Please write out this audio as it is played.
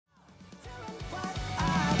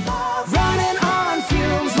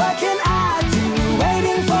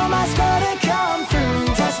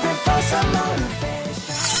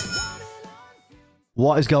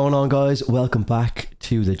What is going on, guys? Welcome back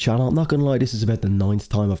to the channel. I'm not gonna lie, this is about the 9th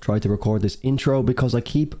time I've tried to record this intro because I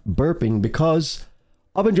keep burping because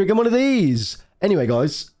I've been drinking one of these. Anyway,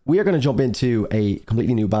 guys, we are going to jump into a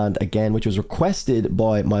completely new band again, which was requested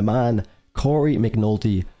by my man Corey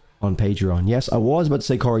McNulty on Patreon. Yes, I was about to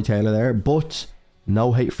say Corey Taylor there, but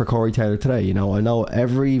no hate for Corey Taylor today. You know, I know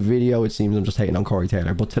every video it seems I'm just hating on Corey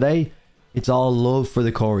Taylor, but today it's all love for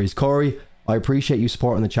the Coreys. Corey, I appreciate you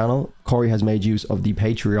supporting the channel. Corey has made use of the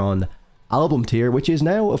Patreon album tier, which is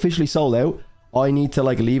now officially sold out. I need to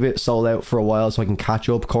leave it sold out for a while so I can catch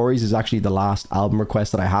up. Corey's is actually the last album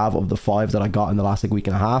request that I have of the 5 that I got in the last week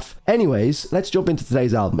and a half. Anyways, let's jump into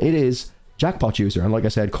today's album. It is Jackpot Juicer, and like I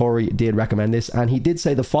said, Corey did recommend this, and he did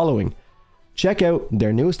say the following: check out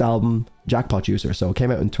their newest album, Jackpot Juicer. So it came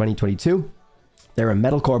out in 2022. They're a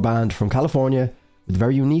metalcore band from California with a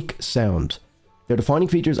very unique sound. Their defining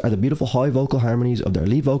features are the beautiful high vocal harmonies of their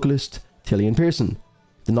lead vocalist, Tillian Pearson,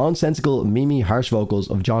 the nonsensical, memey, harsh vocals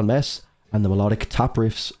of John Mess, and the melodic tap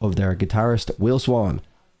riffs of their guitarist, Will Swan.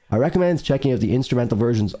 I recommend checking out the instrumental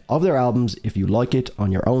versions of their albums if you like it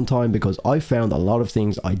on your own time, because I found a lot of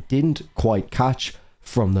things I didn't quite catch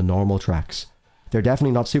from the normal tracks. They're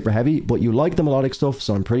definitely not super heavy, but you like the melodic stuff,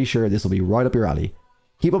 so I'm pretty sure this will be right up your alley.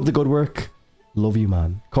 Keep up the good work. Love you,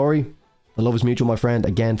 man. Corey, the love is mutual, my friend.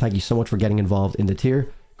 Again, thank you so much for getting involved in the tier.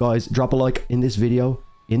 Guys, drop a like in this video.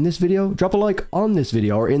 Drop a like on this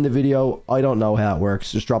video or in the video. I don't know how it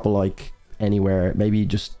works. Just drop a like anywhere. Maybe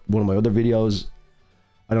just one of my other videos.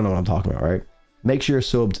 I don't know what I'm talking about, right? Make sure you're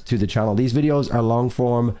subbed to the channel. These videos are long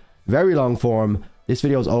form, very long form. This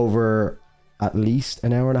video is over at least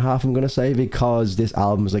an hour and a half, I'm going to say, because this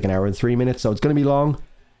album is like an hour and 3 minutes, so it's going to be long.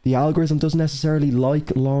 The algorithm doesn't necessarily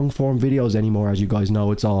like long form videos anymore, as you guys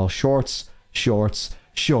know. It's all shorts,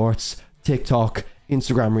 TikTok,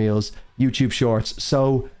 Instagram Reels, YouTube Shorts.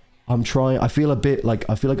 So I'm trying, I feel like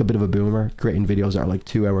a bit of a boomer creating videos that are like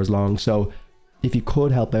 2 hours long. So if you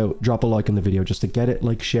could help out, drop a like on the video just to get it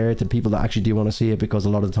shared to people that actually do want to see it, because a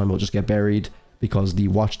lot of the time it'll just get buried because the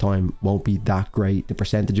watch time won't be that great, the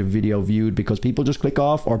percentage of video viewed, because people just click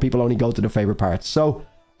off or people only go to their favorite parts. So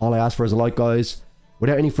all I ask for is a like, guys.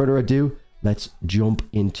 Without any further ado, let's jump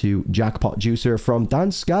into Jackpot Juicer from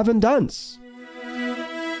Dance Gavin Dance.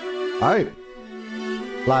 Alright,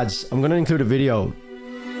 lads, I'm going to include a video.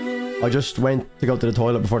 I just went to go to the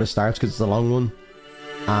toilet before this starts because it's a long one,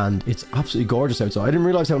 and it's absolutely gorgeous outside. I didn't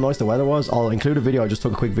realize how nice the weather was. I'll include a video. I just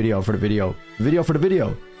took a quick video for the video. You get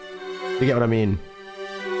what I mean?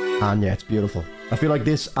 And yeah, it's beautiful. I feel like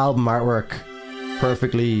this album artwork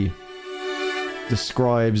perfectly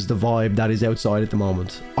describes the vibe that is outside at the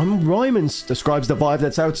moment. I'm rhyming. Describes the vibe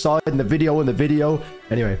that's outside in the video.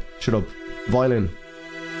 Anyway, shut up. Violin.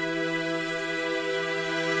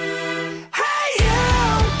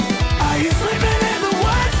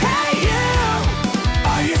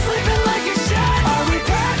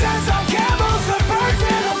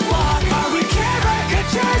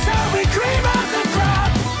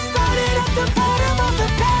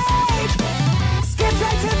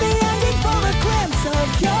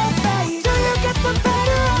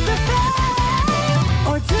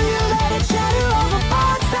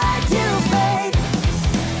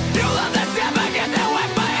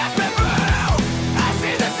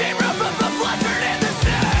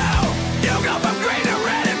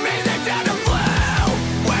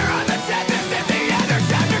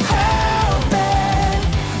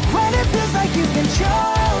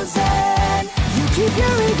 Keep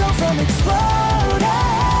your ego from exploding.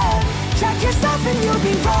 Check yourself and you'll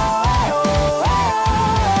be rolling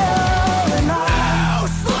on. No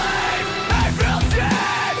slave, I feel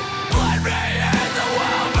dead. Blood me in the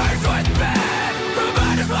wall, burns with bed.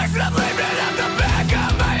 Remind us like I'm leaving at the back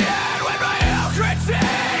of my head. When my own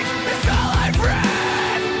critique is all I've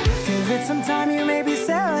read. Give it some time, you may be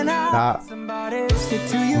selling out. Somebody stick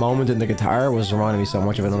to you. Moment in the guitar was reminding me so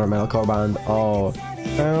much of another metalcore band. Oh,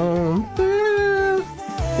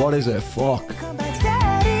 what is it? Fuck.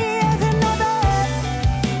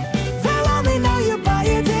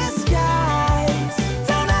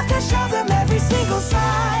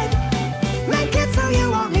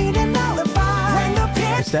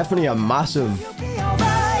 It's definitely a massive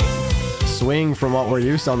swing from what we're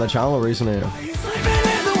used to on the channel recently.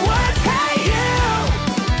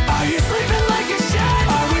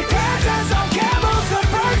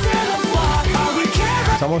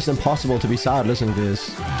 It's almost impossible to be sad listening to this.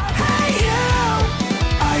 Hey you,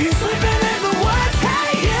 are you sleeping in the woods?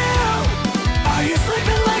 Hey you, are you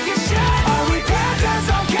sleeping like a shit? Are we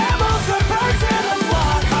pandas on camels or birds in the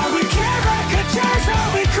flock? Are we caricatures?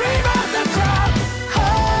 Are we cream of the crop?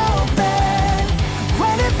 Hoping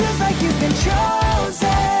when it feels like you've been chosen.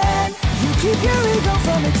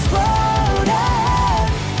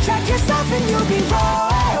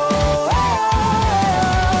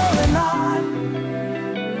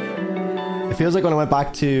 feels like when I went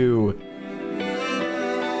back to...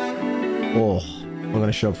 Oh, I'm going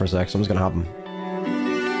to shut up for a sec. Something's going to happen.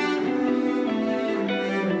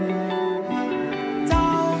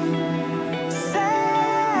 Don't sell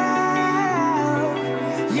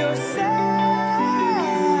yourself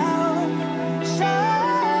short.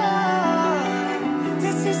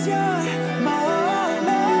 This is your moment.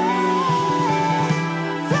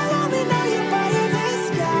 They'll only know you by your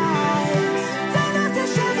disguise. Don't have to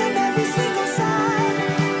show them every single sign.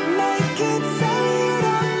 Make it so you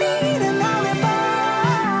don't need an alibi.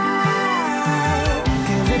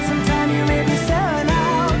 Give it some time, you may be selling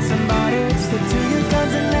out. Somebody stick to your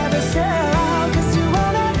guns and never sell out. 'Cause you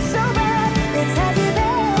want it so bad, it's heavy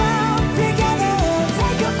there out. Together,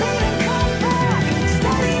 take a beat and come back.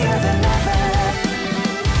 Steadier than ever.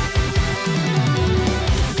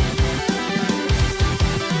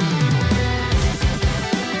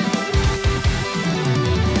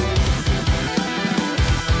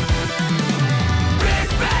 Big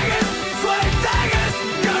bangers, sweet daggers,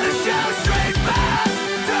 gonna show straight paths.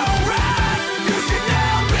 Don't run, you should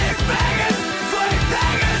know. Big bangers, sweet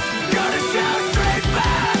daggers, gonna show straight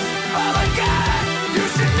paths. Oh my God, you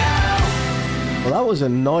should know. Well, that was a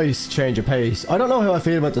nice change of pace. I don't know how I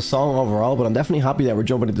feel about the song overall, but I'm definitely happy that we're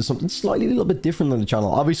jumping into something slightly a little bit different than the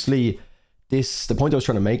channel. Obviously, the point I was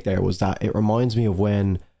trying to make there was that it reminds me of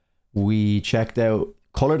when we checked out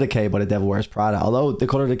Color Decay by The Devil Wears Prada. Although the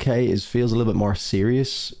Color Decay feels a little bit more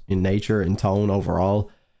serious in nature, in tone overall.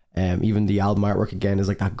 Even the album artwork again is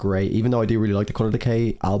like that grey. Even though I do really like the Color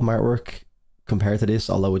Decay album artwork compared to this,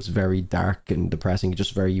 although it's very dark and depressing,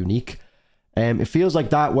 just very unique. It feels like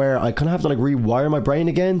that where I kind of have to like rewire my brain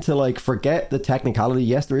again to like forget the technicality.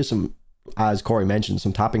 Yes, there is some, as Corey mentioned,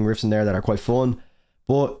 some tapping riffs in there that are quite fun,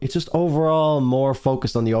 but it's just overall more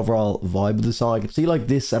focused on the overall vibe of the song. I could see like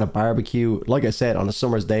this at a barbecue, like I said, on a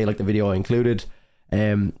summer's day, like the video I included.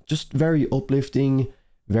 Just very uplifting,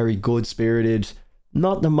 very good spirited,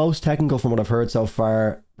 not the most technical from what I've heard so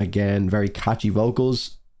far. Again, very catchy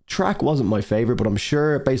vocals. Track wasn't my favorite, but I'm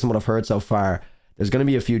sure based on what I've heard so far, there's going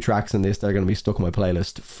to be a few tracks in this that are going to be stuck in my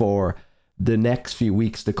playlist for the next few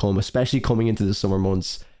weeks to come, especially coming into the summer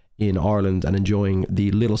months in Ireland and enjoying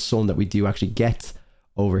the little sun that we do actually get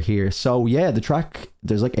over here. So yeah, the track,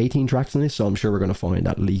 there's like 18 tracks in this, so I'm sure we're going to find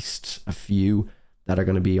at least a few that are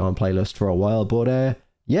going to be on playlist for a while. But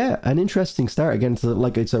yeah, an interesting start. Again, it's a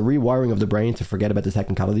rewiring of the brain to forget about the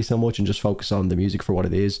technicality so much and just focus on the music for what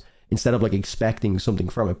it is, instead of like expecting something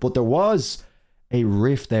from it. But there was a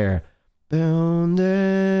riff there. I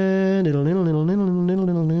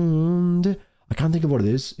can't think of what it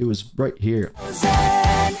is. It was right here.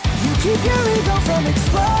 You keep your ego from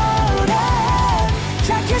exploding.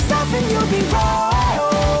 Check yourself and you'll be rolling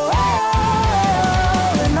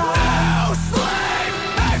on. No slave,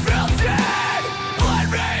 I feel dead. Blood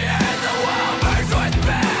me and the world burns with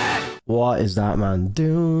bed. What is that, man?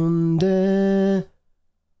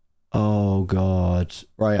 Oh god.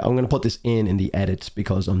 Right, I'm gonna put this in the edit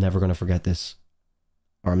because I'm never gonna forget this,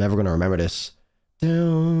 or I'm never gonna remember this.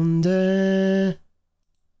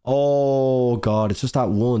 Oh god, it's just that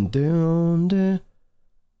one.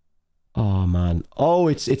 Oh man. Oh,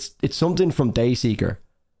 it's something from Dayseeker.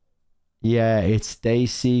 Yeah, it's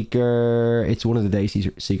Dayseeker. It's one of the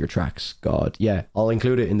Dayseeker tracks. God, yeah, I'll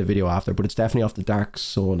include it in the video after, but it's definitely off the Dark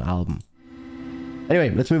Sun album. Anyway,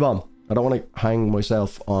 let's move on. I don't want to hang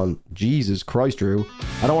myself on... Jesus Christ, Drew.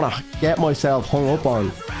 I don't want to get myself hung up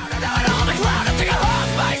on...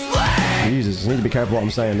 Jesus, I need to be careful what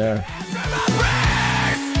I'm saying there.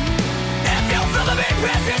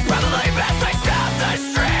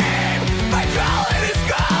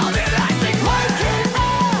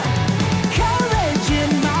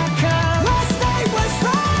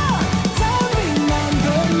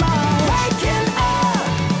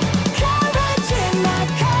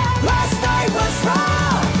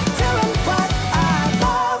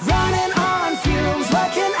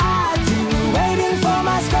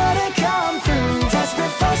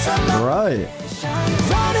 Right.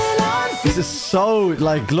 This is so,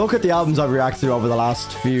 like, look at the albums I've reacted to over the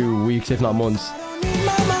last few weeks, if not months.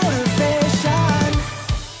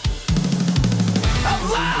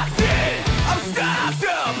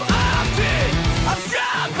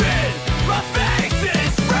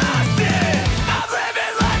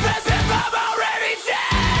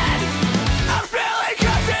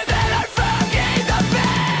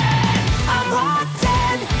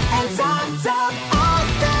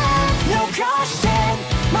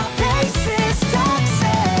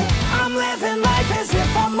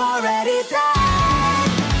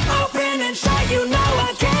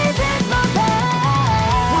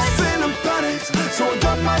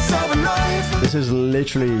 this is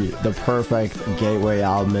literally the perfect gateway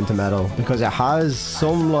album into metal because it has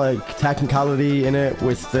some like technicality in it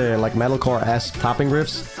with the like metalcore-esque tapping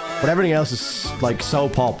riffs, but everything else is like so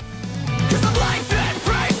pop.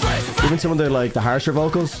 Even some of the like the harsher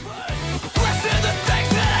vocals.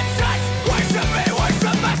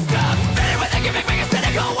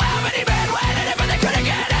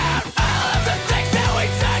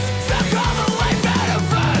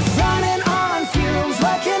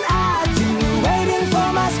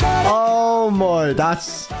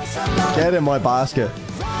 That's get in my basket.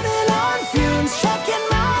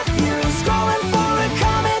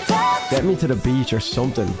 Get me to the beach or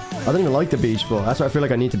something. I don't even like the beach, but that's why I feel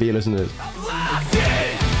like I need to be listening to this.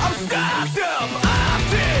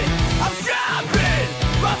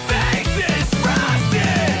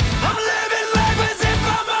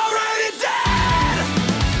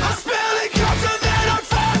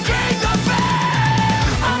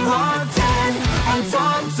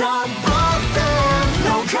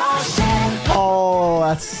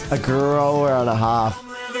 That's a grower and a half.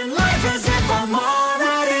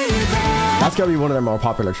 That's gotta be one of their more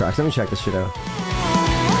popular tracks. Let me check this shit out.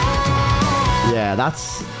 Yeah,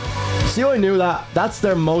 that's... See how I knew that? That's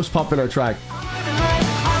their most popular track.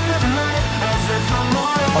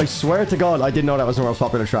 I swear to God, I didn't know that was their most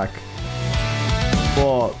popular track.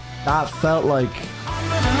 But that felt like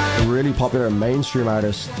a really popular mainstream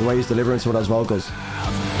artist, the way he's delivering some of those vocals.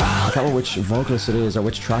 I can't remember which vocalist it is or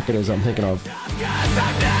which track it is I'm thinking of.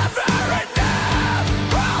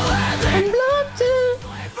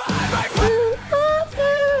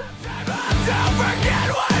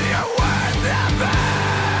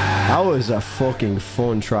 That was a fucking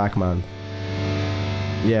fun track, man.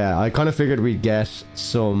 Yeah, I kind of figured we'd get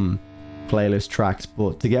some playlist tracks,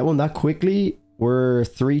 but to get one that quickly, we're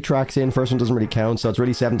 3 tracks in. First one doesn't really count, so it's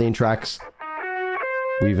really 17 tracks.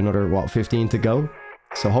 We have another, what, 15 to go?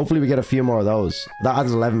 So hopefully we get a few more of those. That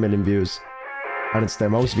has 11 million views. And it's their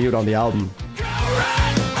most viewed on the album.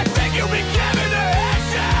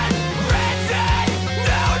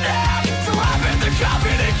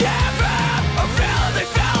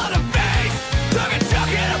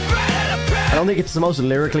 I don't think it's the most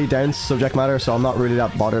lyrically dense subject matter, so I'm not really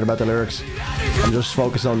that bothered about the lyrics. I'm just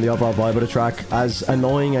focused on the overall vibe of the track. As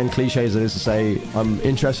annoying and cliche as it is to say, I'm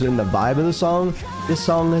interested in the vibe of the song. This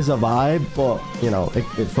song is a vibe, but, you know, it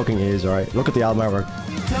fucking is, alright? Look at the album artwork.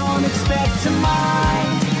 Don't expect to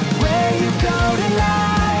mind where you go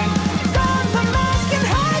tonight. Don't the mask and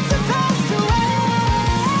hide the past away.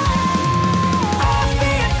 Off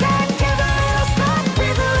the attack, give a little slack,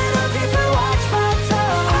 breathe a little deeper, watch my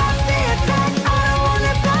tone. Off the attack, I don't want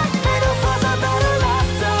it back, fatal flaws are better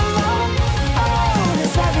left alone. Oh,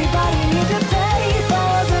 does everybody need to pay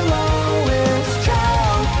for the lowest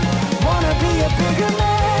count? Wanna be a bigger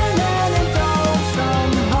man and indulge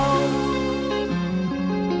some hope.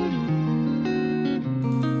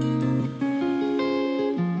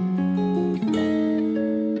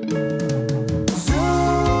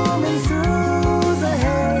 Zooming through the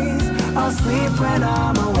haze, I'll sleep when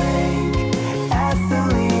I'm awake.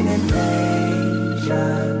 Ethylene invasions,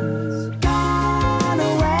 gone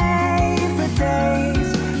away for days,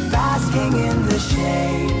 basking in the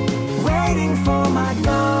shade, waiting for my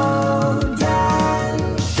golden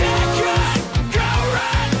shade. Go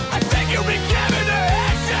red, I think you'll be given a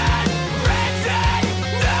headshot. Red,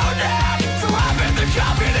 no neck, so I'm in the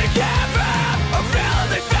coffin and cabin. I'm feeling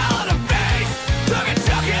they fell on the face, took a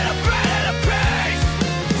chunk in a bread and a pace.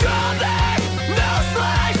 Dull neck, no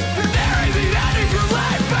slice, and there is the end of your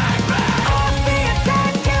life, baby. Off the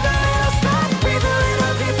attack, give a little slack, breathe a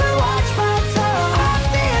little deeper, watch my tone. Off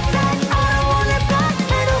the attack, I don't want it back,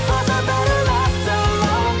 fatal flaws are better left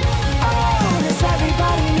alone. Oh, does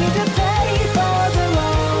everybody need to pay for the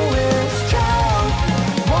lowest count?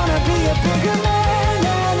 Wanna be a bigger man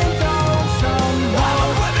and indulge some hope. I'm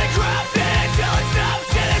a flipping crops until it stops,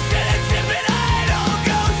 sipping idle,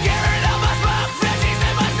 go scaring out my smoke, fishies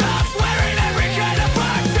in my socks, wearing every kind of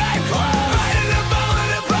part-time clothes. Biting the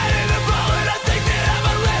bullet and biting the bullet, I think that I'm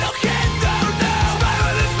a little kid, don't know. Smile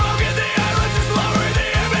with the smoke in the air, let's just lower the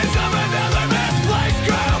image of another misplaced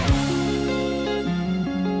group.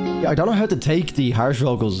 Yeah, I don't know how to take the harsh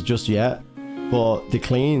vocals just yet, but the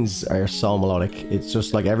cleans are so melodic. It's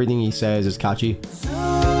just like everything he says is catchy.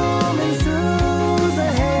 Zooming through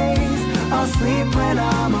the haze, I'll sleep when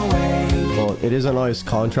I'm awake. But it is a nice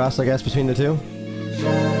contrast, I guess, between the two.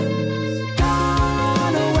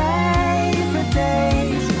 Gone away for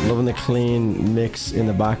days. Loving the clean mix in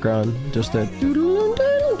the background. Just a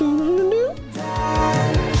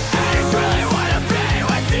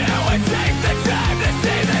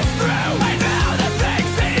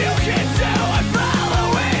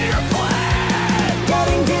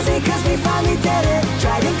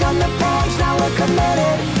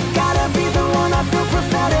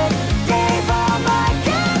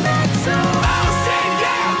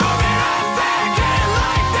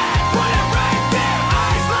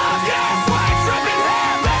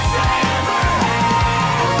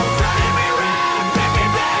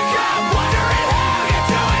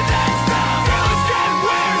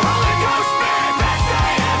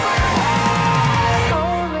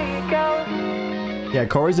Yeah,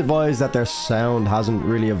 Corey's advised that their sound hasn't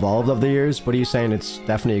really evolved over the years, but he's saying it's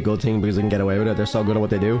definitely a good thing because they can get away with it. They're so good at what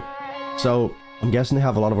they do. So I'm guessing they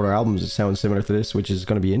have a lot of other albums that sound similar to this, which is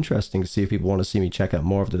going to be interesting to see if people want to see me check out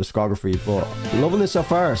more of the discography. But loving this so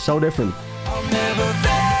far, so different.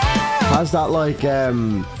 Has that like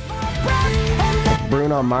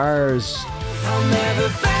Bruno Mars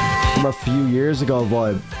from a few years ago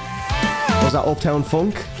vibe. Was that Uptown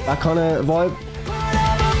Funk? That kind of vibe?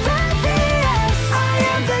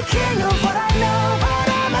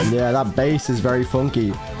 Yeah, that bass is very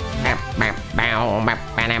funky.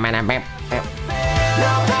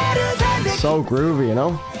 So groovy, you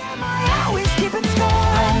know?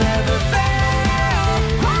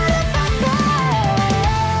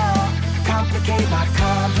 Complicate my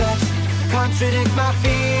complex, contradict my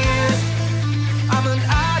fears. I'm an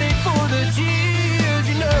addict for the cheers,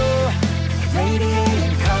 you know.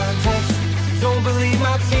 Radiating context, don't believe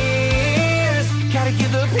my tears. Gotta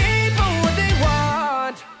give the people what they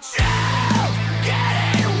want. So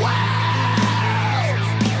get it wild.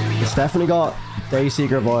 It's definitely got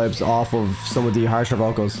Dayseeker vibes off of some of the harsher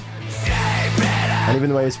vocals. And even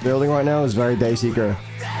the way it's building right now is very Dayseeker.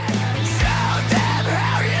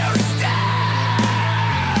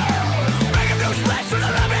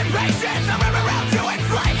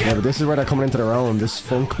 Yeah, but this is where they're coming into their own, this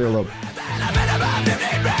funk build up.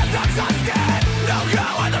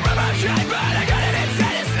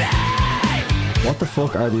 What the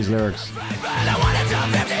fuck are these lyrics?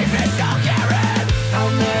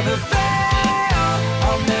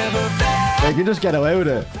 They can just get away with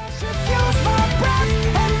it.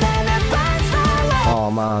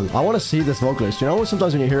 Oh man, I want to see this vocalist. You know,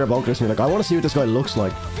 sometimes when you hear a vocalist and you're like, I want to see what this guy looks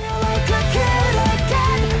like.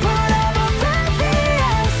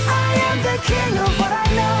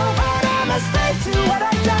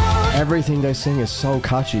 Everything they sing is so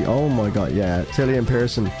catchy. Oh my god, yeah. Tillian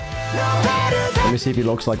Pearson. Let me see if he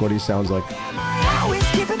looks like what he sounds like.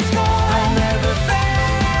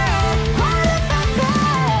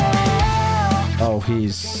 Oh,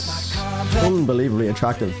 he's unbelievably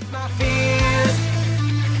attractive.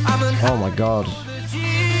 Oh my god.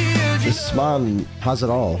 This man has it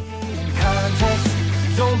all.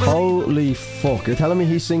 Holy fuck. You're telling me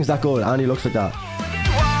he sings that good and he looks like that?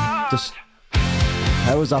 Just...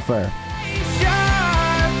 how is that fair?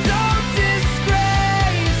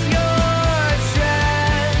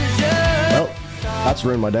 Well, that's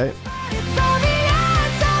ruined my day.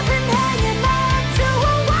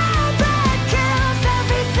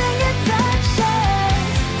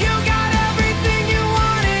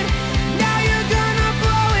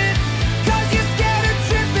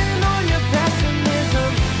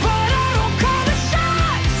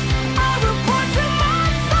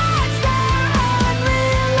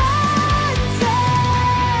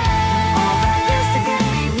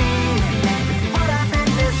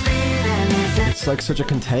 It's like such a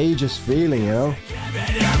contagious feeling, you know?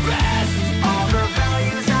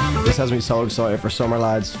 This has me so excited for summer,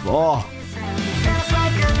 lads. Oh!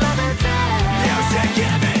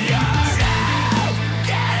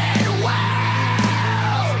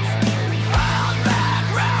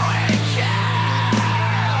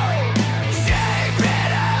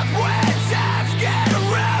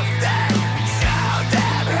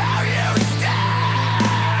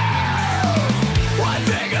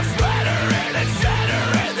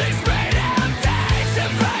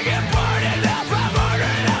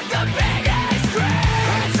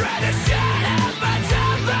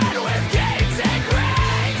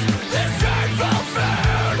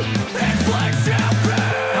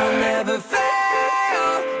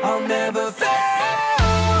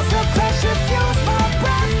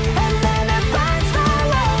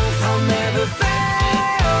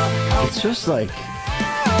 It's just like,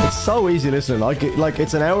 it's so easy listening. Like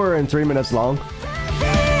it's an hour and 3 minutes long.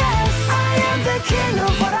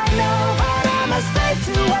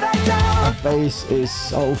 That bass is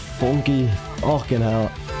so funky. Fucking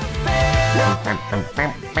hell.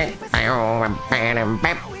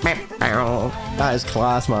 That is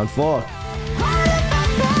class, man. Fuck.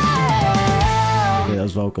 Yeah,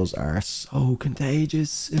 those vocals are so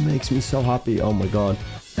contagious. It makes me so happy. Oh my god.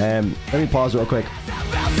 Let me pause real quick.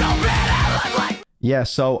 Yeah,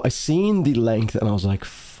 so I seen the length and I was like,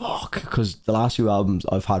 fuck, because the last few albums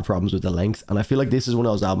I've had problems with the length, and I feel like this is one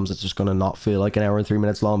of those albums that's just gonna not feel like an hour and 3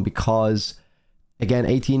 minutes long because, again,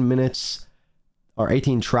 18 minutes or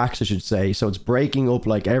 18 tracks I should say, so it's breaking up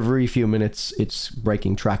like every few minutes. It's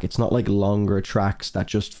breaking track. It's not like longer tracks that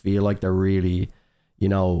just feel like they're really, you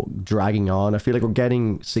know, dragging on. I feel like we're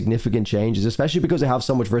getting significant changes, especially because they have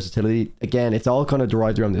so much versatility. Again, it's all kind of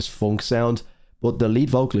derived around this funk sound, but the lead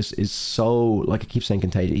vocalist is so, like I keep saying,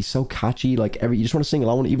 contagious. He's so catchy. Like you just want to sing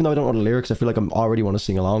along. Even though I don't know the lyrics, I feel like I'm already want to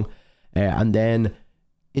sing along. And then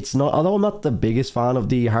it's not, although I'm not the biggest fan of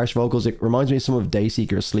the harsh vocals, it reminds me of some of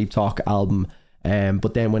Dayseeker's Sleep Talk album.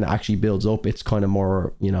 But then when it actually builds up, it's kind of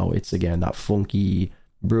more, you know, it's again that funky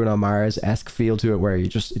Bruno Mars-esque feel to it, where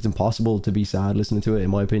it's impossible to be sad listening to it, in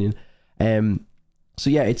my opinion. So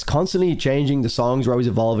yeah, it's constantly changing. The songs are always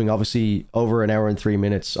evolving. Obviously, over an hour and 3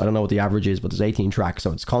 minutes. I don't know what the average is, but there's 18 tracks,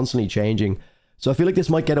 so it's constantly changing. So I feel like this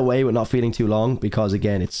might get away with not feeling too long, because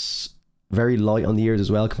again, it's very light on the ears as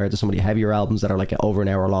well compared to some of the heavier albums that are like over an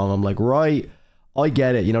hour long. I'm like, right, I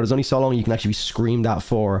get it. You know, there's only so long you can actually be screamed at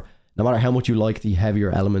for. No matter how much you like the heavier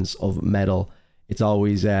elements of metal, it's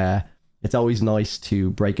always nice to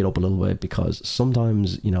break it up a little bit, because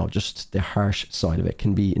sometimes, you know, just the harsh side of it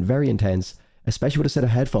can be very intense, especially with a set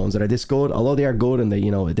of headphones that are this good. Although they are good and they,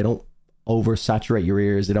 you know, they don't oversaturate your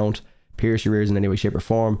ears, they don't pierce your ears in any way, shape or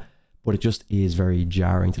form, but it just is very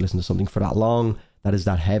jarring to listen to something for that long that is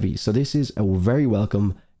that heavy. So this is a very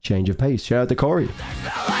welcome change of pace. Shout out to Corey.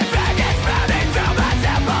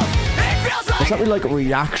 It's not really like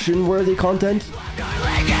reaction worthy content,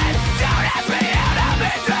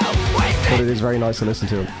 but it is very nice to listen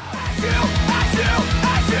to. Like,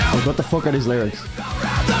 what the fuck are these lyrics?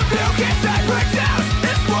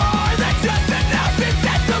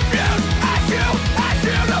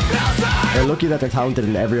 They're lucky that they're talented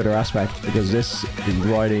in every other aspect, because this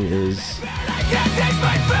writing is...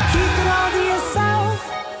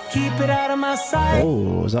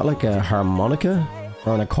 Oh, is that like a harmonica?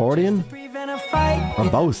 Or an accordion? Or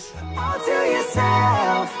both?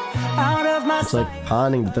 It's like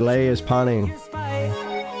panning, the delay is panning.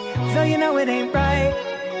 So you know it ain't right.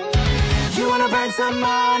 You wanna burn some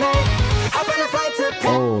money? Hop on a flight to Paris.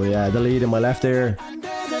 Oh yeah, the lead in my left ear.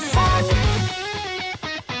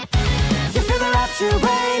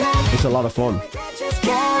 It's a lot of fun. Just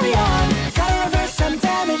carry on. Gotta reverse some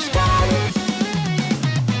damage done.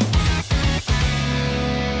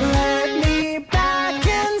 Let me back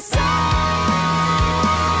inside.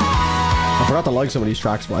 I forgot to like some of these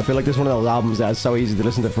tracks, but I feel like this is one of those albums that is so easy to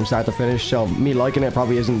listen to from start to finish. So me liking it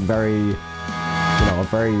probably isn't very, you know, a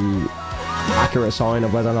very accurate sign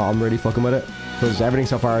of whether or not I'm really fucking with it, because everything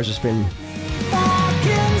so far has just been...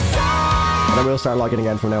 But I will start liking it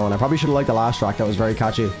again from now on. I probably should have liked the last track, that was very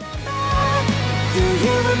catchy. Do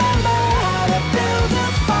you remember how to build a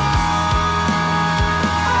fire?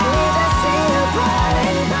 I need to see you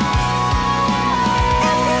burning bright.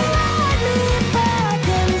 If you let me back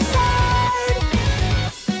inside,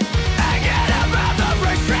 I get above the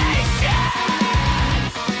frustration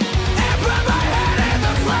and put my head in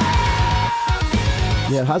the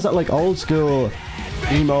clouds. Yeah, it has that like old school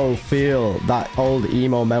emo feel, that old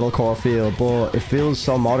emo metalcore feel, but it feels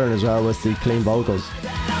so modern as well with the clean vocals.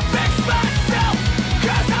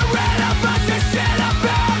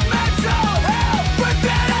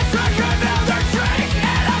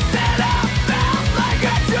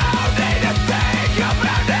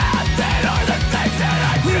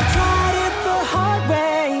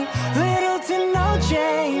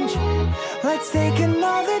 Let's take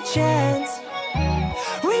another chance.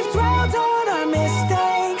 We've dwelled on our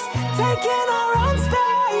mistakes, taking our own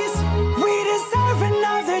space. We deserve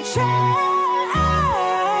another chance.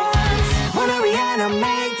 Wanna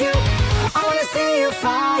reanimate you, I wanna see you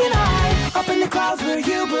flying high, up in the clouds where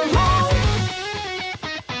you belong.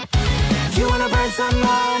 You wanna burn some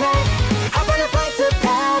money, hop on a flight to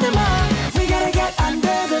Panama. We gotta get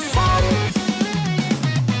under the sun.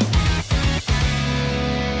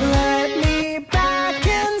 Let me back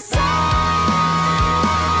inside.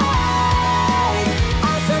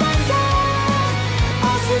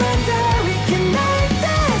 I'll surrender, we can make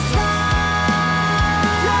this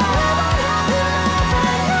right. No, I won't have enough,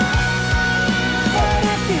 but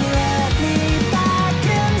if you let me back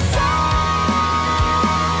inside,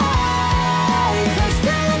 there's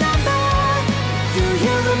still a number. Do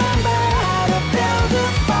you remember how to build a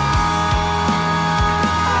fire?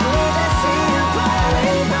 I need to see you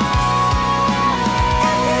burning bright.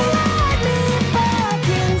 If you let me back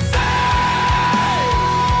inside,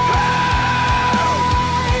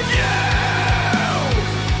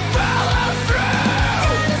 follow through.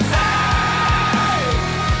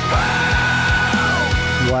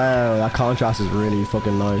 Wow, that contrast is really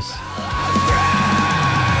fucking nice.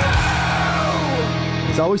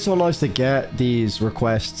 It's always so nice to get these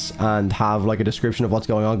requests and have like a description of what's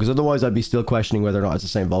going on, because otherwise I'd be still questioning whether or not it's the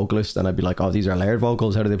same vocalist, and I'd be like, oh, these are layered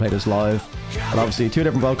vocals, how do they play this live? And obviously two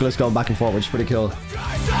different vocalists going back and forth, which is pretty cool.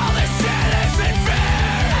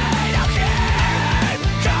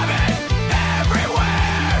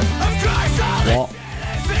 What?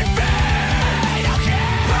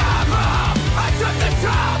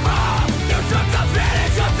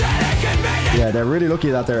 Yeah, they're really lucky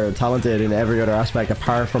that they're talented in every other aspect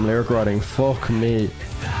apart from lyric writing. Fuck me.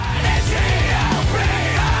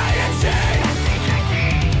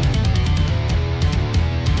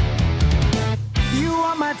 You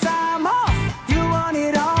want my time off, you want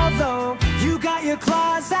it all though. You got your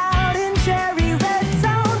claws out in cherry red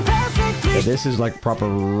zone, perfectly. Yeah, this is like proper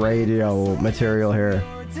radio material here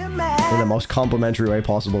in the most complimentary way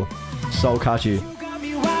possible. So catchy. You got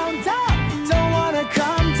me wound up, don't wanna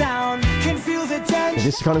come down. Can feel the tension.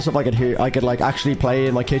 This is kind of stuff I could like actually play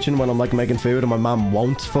in my kitchen when I'm like making food and my mom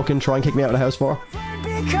won't fucking try and kick me out of the house for.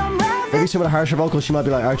 Become Maybe some of the harsher vocals she might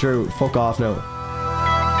be like, Archer, fuck off now.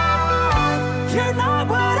 You're not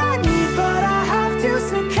what I need, but I have to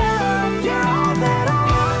succumb. You're all that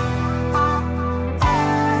I want,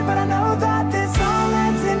 but I know that this all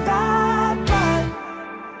ends in bad blood.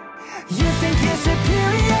 You think you're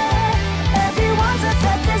superior, everyone's a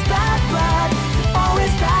threat, there's bad blood,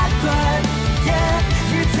 always bad blood. Yeah,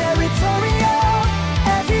 you're territorial,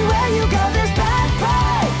 everywhere you go there's bad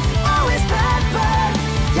blood, always bad blood.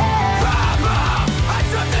 Yeah. I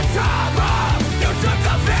took the top off, you took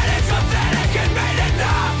advantage of that and made it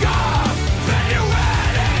knock off. Then you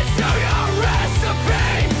added to your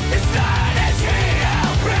recipe. It's not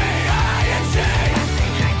H-E-L-P-I-N-G.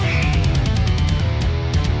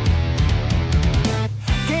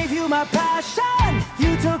 Gave you my passion,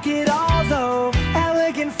 you took it all though.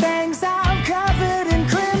 Elegant fangs out, covered in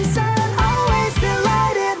crimson. Always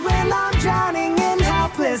delighted when I'm drowning in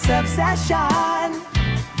helpless obsession.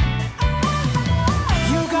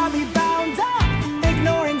 You got me bound up,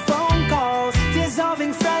 ignoring phone calls,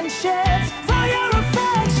 dissolving friendships for your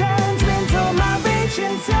affections. Dwindle my reach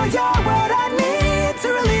until you're what I need to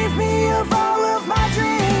relieve me of all of my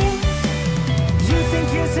dreams. You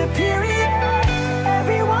think you're superior,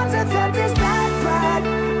 everyone's a threat, there's bad blood,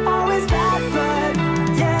 always bad blood.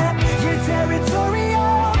 Yeah, you're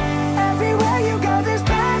territorial, everywhere you go there's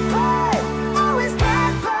bad blood, always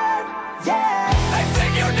bad blood. Yeah, I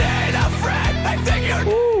think you need a friend, I think you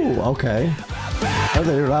Ooh, okay. How did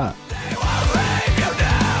they do that?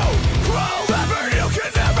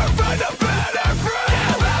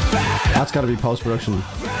 That's gotta be post-production.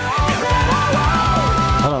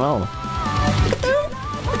 I don't know.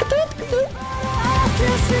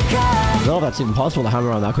 I don't know if that's even possible to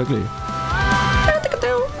hammer on that quickly.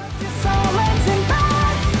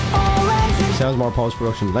 Sounds more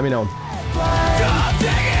post-production. Let me know.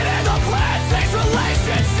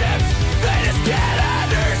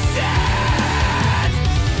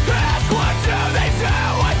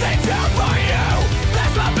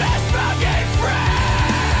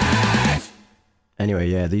 Anyway,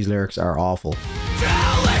 yeah, these lyrics are awful.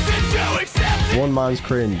 One man's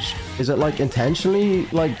cringe. Is it like intentionally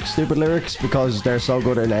like stupid lyrics because they're so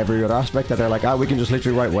good in every other aspect that they're like, ah, we can just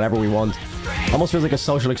literally write whatever we want? Almost feels like a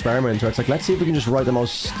social experiment where it's like, let's see if we can just write the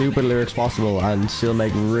most stupid lyrics possible and still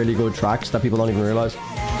make really good tracks that people don't even realize.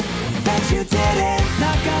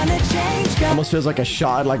 Almost feels like a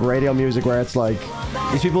shot at like radio music where it's like,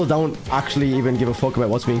 these people don't actually even give a fuck about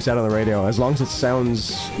what's being said on the radio as long as it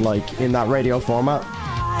sounds like in that radio format.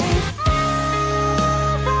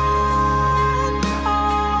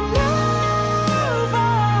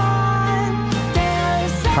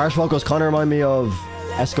 Harsh vocals kind of remind me of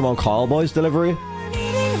Eskimo Callboy's delivery.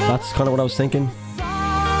 That's kind of what I was thinking.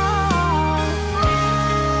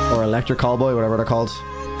 Or Electric Callboy, whatever they're called.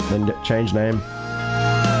 Then change name.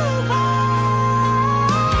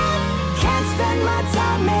 Can't spend my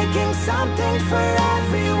time making something for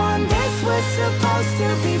everyone. This was supposed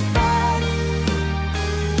to be fun.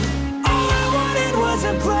 All I wanted was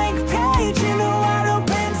a blank page in a wide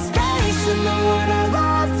open space, and the one I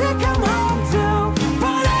love to come home to.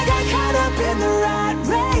 But I got caught up in the rat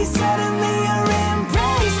race. Suddenly your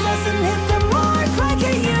embrace doesn't hit the mark like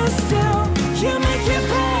it used to. You make your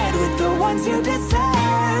bed with the ones you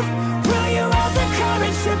deserve. Will you have the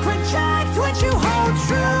courage to project what you hold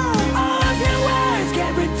true? All of your words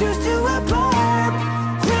get reduced to a blurb.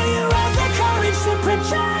 Will you have the courage to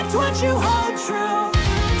project what you hold true?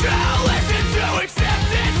 Don't listen to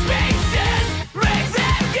acceptance speeches. Make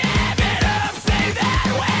them give it up. Say that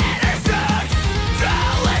winner sucks.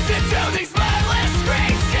 Don't listen to these mindless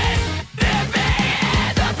screeches. Nipping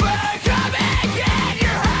in the book, coming in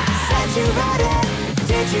your house. Said you read it,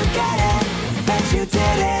 did you get it? Bet you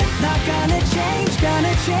didn't. Not gonna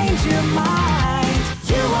change your mind.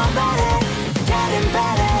 You won't let it get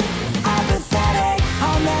embedded. Apathetic,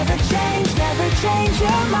 I'll never change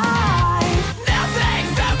your mind.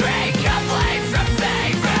 Nothing's a big complaints from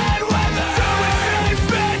safe and weather.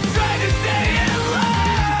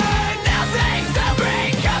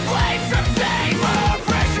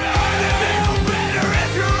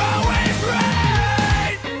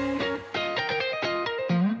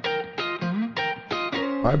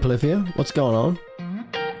 Alright, Polyphia, what's going on?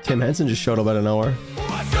 Tim Henson just showed up out of nowhere.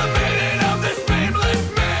 What's the meaning of this nameless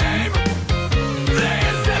meme? The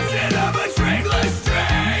inception of a dreamless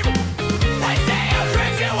dream. I say I'm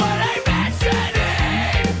crazy when I mention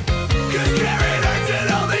it. 'Cause carried hurts and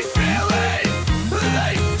all these feelings.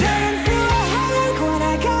 They stand through a headache when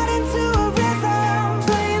I got into a rhythm.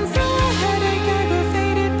 Playing through a headache,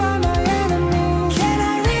 aggravated by my enemy. Can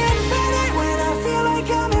I reinvent it when I feel like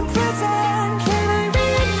I'm in prison? Can I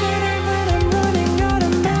reinvent it when I'm running out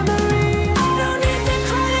of memory? I don't need the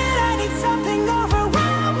credit, I need something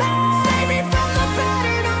overwhelming. Save me from the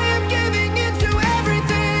pattern, I am giving into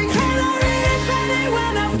everything. Can I reinvent it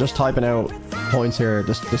when I'm I'm just typing out points here,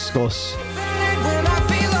 just discuss when I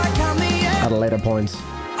feel like I'm the end? at a later point. All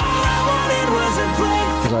I wanted was a break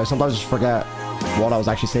Because I sometimes just forget what I was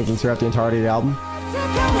actually thinking throughout the entirety of the album. to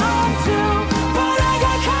come home to, but I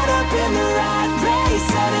got caught up in the rat race.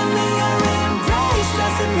 Suddenly your embrace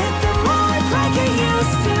doesn't hit the mark like it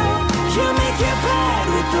used to. You make your bed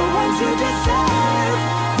with the ones you deserve.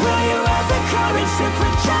 Will you have the courage to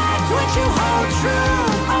project what you hold true?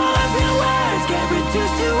 All of your words get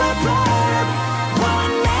reduced to a blurb.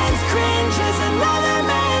 One man's cringe is another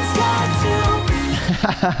man's tattoo.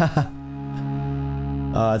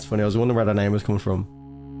 That's funny. I was wondering where that name was coming from.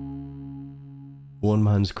 One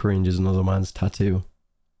man's cringe is another man's tattoo.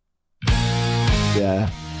 Yeah.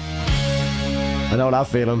 I know that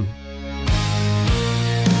feeling.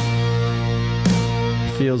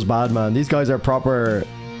 Feels bad, man. These guys are proper...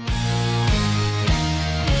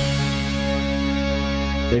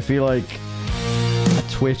 They feel like a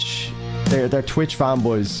Twitch... They're Twitch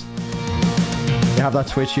fanboys. They have that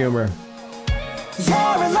Twitch humor. You're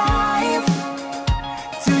alive.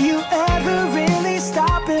 Do you ever really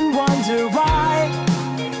stop and wonder why?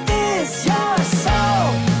 Is your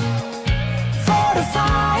soul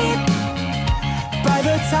fortified by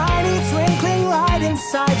the tiny twinkling light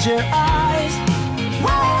inside your eyes?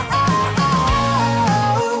 Whoa,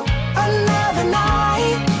 another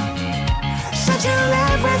night. Should you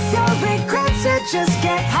live with your regrets or just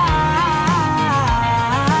get high?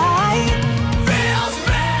 Feels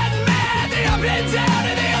bad, mad, the up and down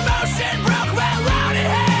and the emotion broke my loaded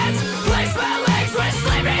hands. Place my legs with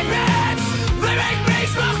sleeping bags. They make me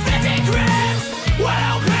smoke 50 grams. When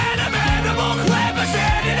I open a mandible clip, I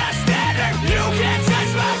set it a standard. You can't touch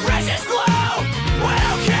my precious glow. When I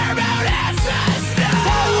don't care about answers, no.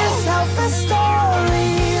 Tell yourself a story.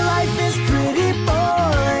 Life is pretty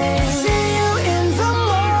boring. See you in the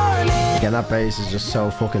morning. Again, that bass is just so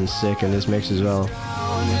fucking sick in this mix as well.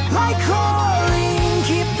 Like chlorine,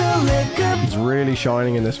 keep the liquor. It's really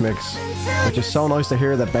shining in this mix, which is so nice to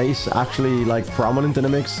hear the bass actually like prominent in the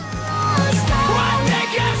mix. I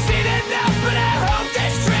think I've seen enough, but I hope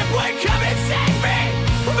this trip would come and save me.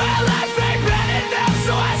 My life ain't bad enough,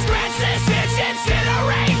 so I scratch this itch,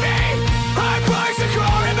 incinerate me. Hardcore's the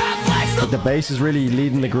core of my flex. Like the bass is really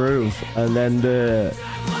leading the groove, and then the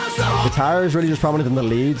guitar is really just prominent in the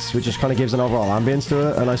leads, which just kind of gives an overall ambience to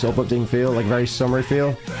it, a nice uplifting feel, like very summery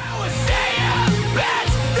feel.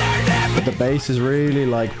 But the bass is really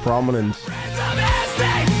like prominent.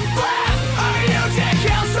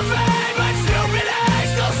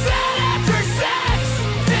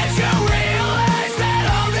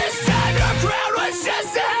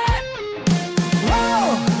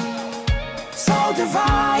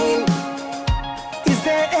 Divine. Is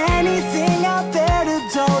there anything out there to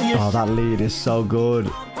dull your Oh, that lead is so good.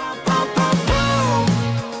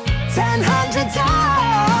 1,000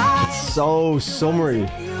 times? It's so summery.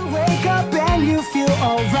 You wake up and you feel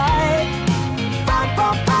alright.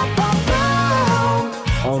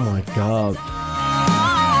 Oh my god.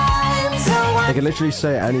 I can literally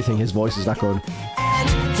say anything, his voice is that good.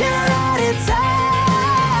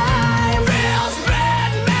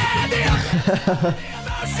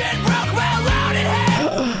 Emotion broke my loaded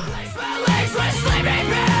head. Place my legs with sleeping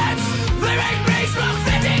bags. They make me smoke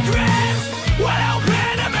 50 grams. When I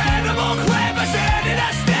open a mandible clip, I set it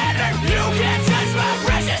a standard. You can't touch my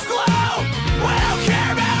precious glow. When I don't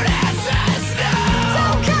care about answers, no.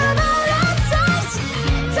 Don't care about answers.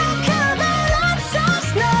 Don't care about answers,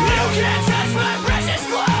 no. You can't touch my precious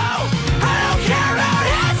glow. I don't care about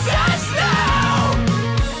answers, no.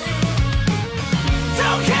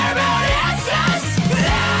 Don't care about answers,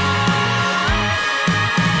 no.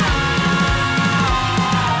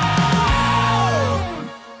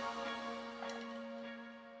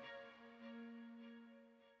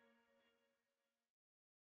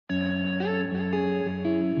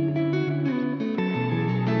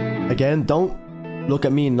 Again, don't look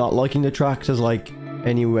at me not liking the tracks as like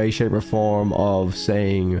any way, shape or form of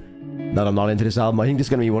saying that I'm not into this album. I think this is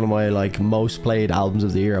going to be one of my like most played albums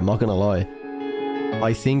of the year. I'm not going to lie.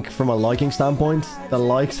 I think from a liking standpoint, the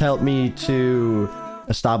likes help me to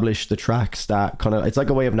establish the tracks that kind of, it's like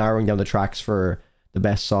a way of narrowing down the tracks for the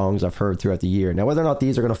best songs I've heard throughout the year. Now, whether or not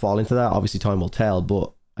these are going to fall into that, obviously time will tell,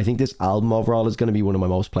 but I think this album overall is going to be one of my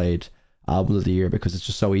most played albums of the year because it's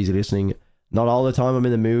just so easy listening. Not all the time I'm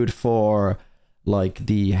in the mood for like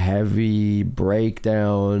the heavy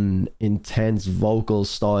breakdown, intense vocal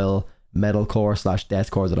style metalcore /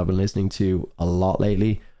 deathcore that I've been listening to a lot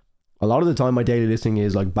lately. A lot of the time my daily listening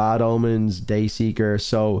is like Bad Omens, Dayseeker,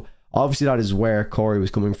 so obviously that is where Corey was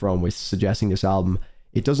coming from with suggesting this album.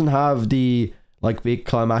 It doesn't have the like big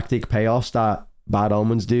climactic payoffs that Bad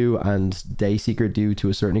Omens do and Dayseeker do to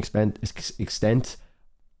a certain extent.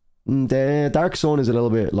 The Dark Sun is a little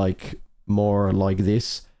bit like more like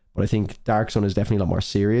this, but I think Dark Sun is definitely a lot more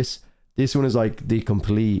serious. This one is like the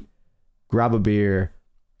complete grab a beer,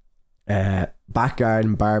 back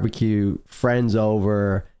garden barbecue, friends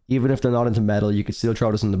over. Even if they're not into metal, you could still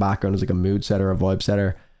throw this in the background as like a mood setter, a vibe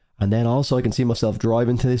setter. And then also I can see myself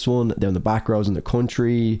driving to this one down the back roads in the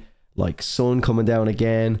country, like sun coming down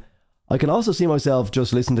again. I can also see myself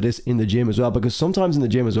just listening to this in the gym as well, because sometimes in the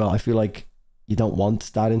gym as well, I feel like you don't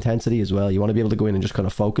want that intensity as well. You want to be able to go in and just kind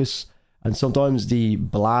of focus. And sometimes the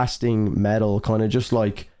blasting metal kind of just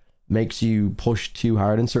like makes you push too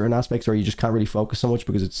hard in certain aspects, or you just can't really focus so much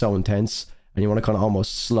because it's so intense. And you want to kind of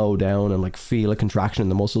almost slow down and like feel a contraction in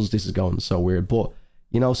the muscles. This is going so weird. But,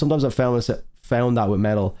 you know, sometimes I've found that with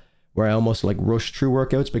metal where I almost like rush through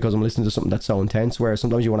workouts because I'm listening to something that's so intense, where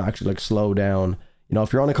sometimes you want to actually like slow down. You know,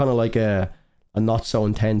 if you're on a kind of like a not so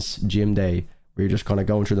intense gym day where you're just kind of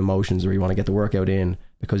going through the motions, or you want to get the workout in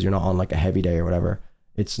because you're not on like a heavy day or whatever,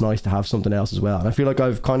 it's nice to have something else as well. And I feel like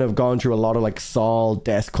I've kind of gone through a lot of like soul,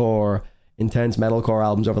 deathcore, intense metalcore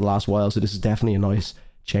albums over the last while. So this is definitely a nice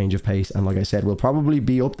change of pace, and like I said, will probably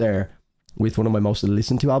be up there with one of my most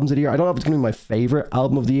listened to albums of the year. I don't know if it's gonna be my favorite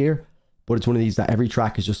album of the year, but it's one of these that every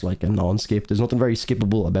track is just like a non-skip. There's nothing very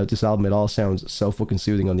skippable about this album. It all sounds so fucking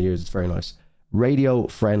soothing on the ears. It's very nice, radio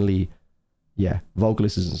friendly. Yeah,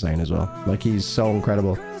 vocalist is insane as well. Like, he's so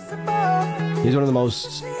incredible. He's one of the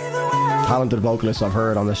most talented vocalists I've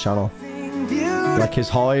heard on this channel. Like, his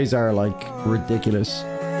highs are like ridiculous,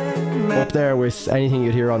 up there with anything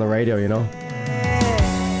you'd hear on the radio, you know.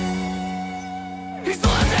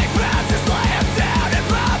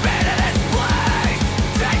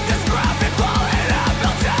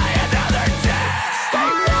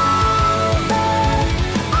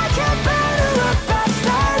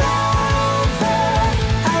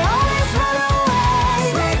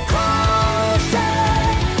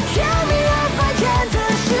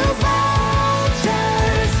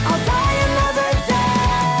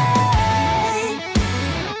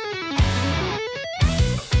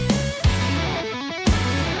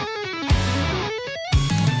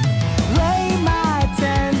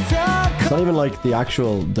 It's not even like the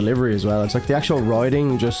actual delivery as well. It's like the actual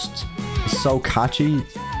writing just is so catchy.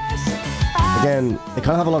 Again, they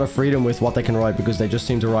kind of have a lot of freedom with what they can write because they just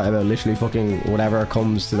seem to write about literally fucking whatever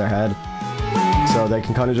comes to their head. So they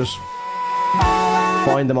can kind of just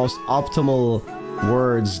find the most optimal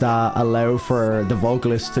words that allow for the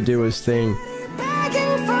vocalist to do his thing.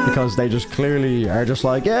 Because they just clearly are just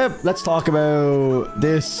like, yeah, let's talk about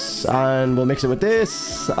this and we'll mix it with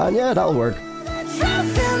this, and yeah, that'll work.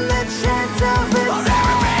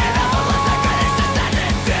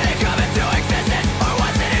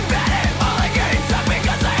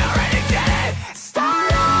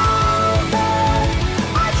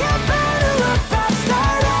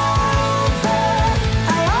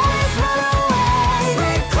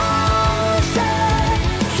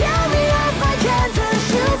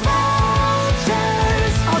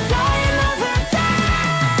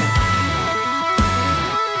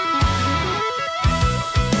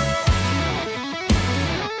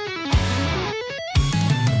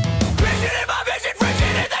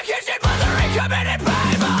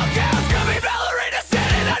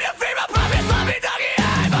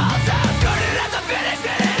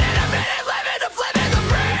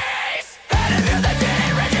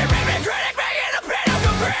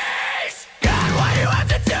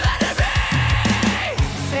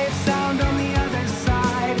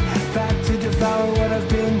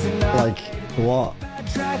 Like, what?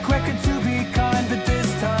 Track record to be kind, but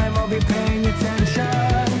this time I'll be paying attention.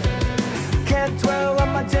 Can't dwell on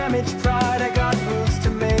my damaged pride. I got moves to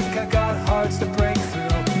make, I got hearts to break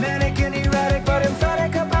through. Manic and erratic, but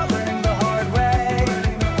emphatic about learning the hard way.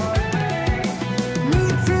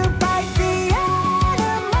 Need to bite the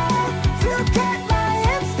animal to get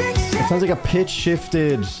my instincts. It sounds like a pitch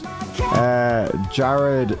shifted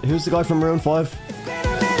Jared. Who's the guy from Maroon 5? Is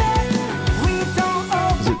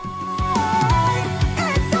it?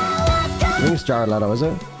 I think it's Jared Leto, is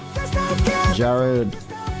it? Jared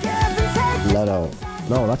Leto.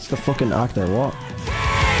 No, that's the fucking actor. What?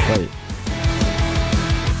 Wait.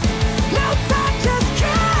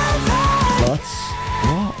 What?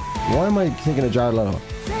 Why am I thinking of Jared Leto?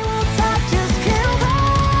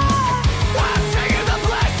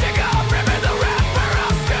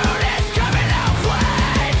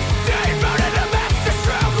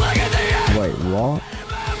 Wait, what?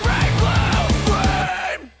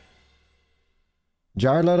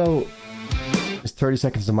 Jared Leto is 30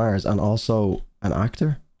 Seconds to Mars and also an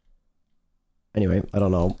actor? Anyway, I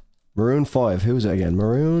don't know. Maroon 5, who's it again?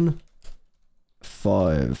 Maroon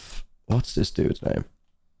 5. What's this dude's name?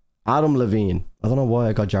 Adam Levine. I don't know why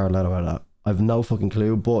I got Jared Leto out of that. I have no fucking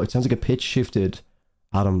clue, but it sounds like a pitch shifted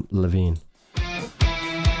Adam Levine.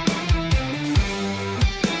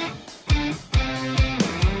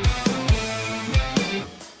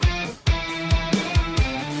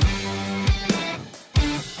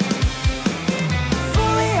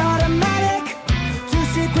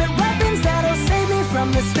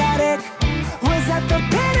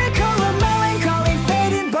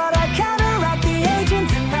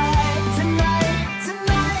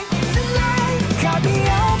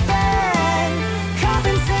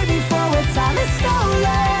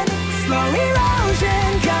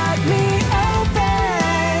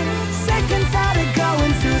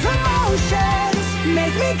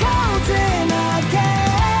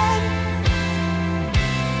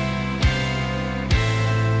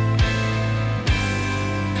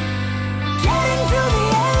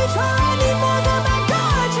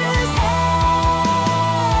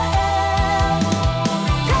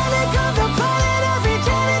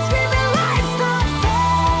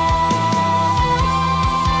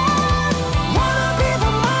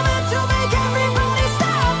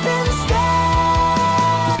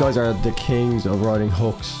 Guys are the kings of writing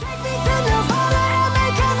hooks.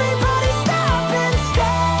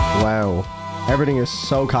 Wow. Everything is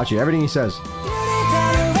so catchy. Everything he says.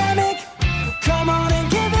 Come on and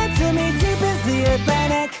give it to me deep as the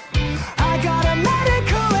Atlantic. I got a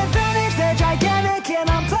medical advantage, they're gigantic, and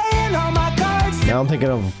I'm playing all my cards. Now I'm thinking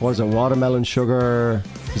of, what is it, Watermelon Sugar?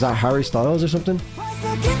 Is that Harry Styles or something?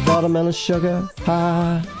 Watermelon Sugar.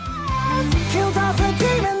 Ha. Killed off a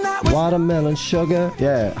demon. Watermelon Sugar.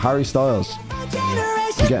 Yeah, Harry Styles.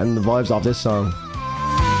 I'm getting the vibes off this song.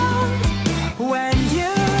 When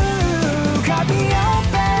you cut me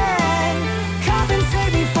open,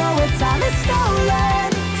 compensate before what time is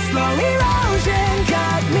stolen. Slow erosion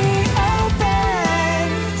cut me open.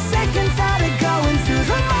 Sick and tired of going through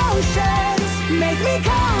the motions. Make me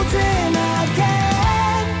golden again.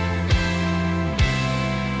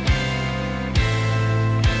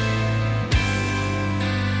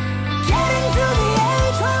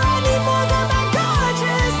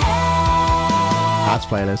 That's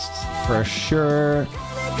playlists for sure.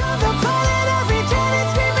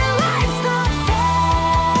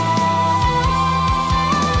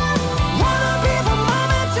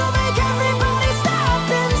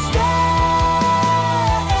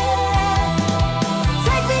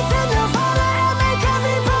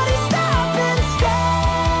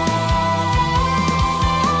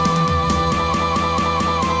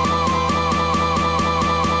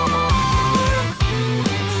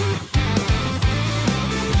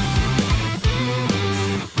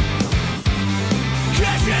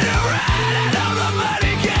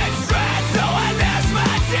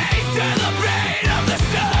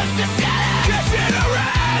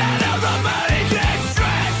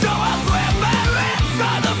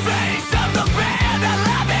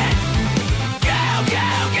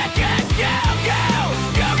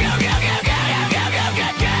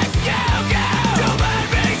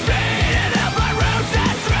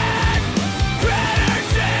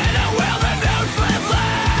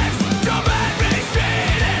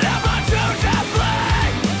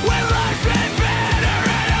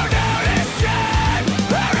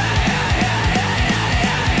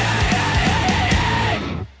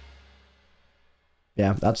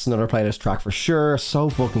 Yeah, that's another playlist track for sure. So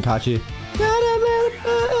fucking catchy.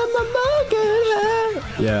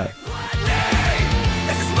 Yeah.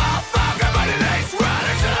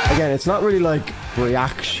 Again, it's not really like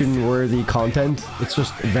reaction worthy content. It's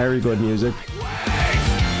just very good music.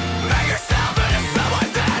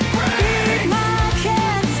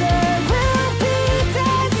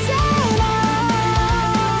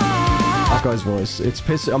 That guy's voice. It's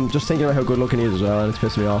pissing. I'm just thinking about how good looking he is as well, and it's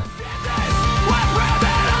pissing me off.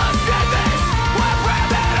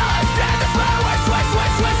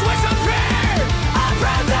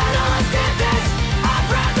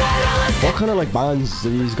 what kind of like bands do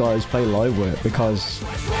these guys play live with? Because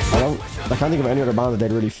I can't think of any other band that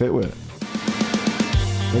they'd really fit with.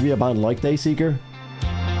 Maybe a band like Dayseeker?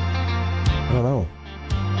 I don't know.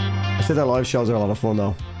 I say their live shows are a lot of fun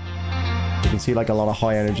though. You can see like a lot of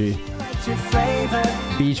high energy.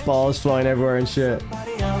 Beach balls flying everywhere and shit.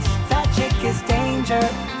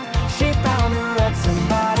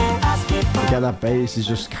 Again, that bass is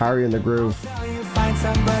just carrying the groove.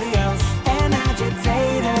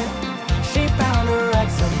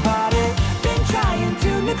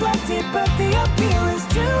 But the appeal is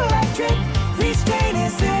too electric. Restraint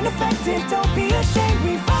is ineffective. Don't be ashamed,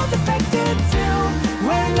 we've all defected too.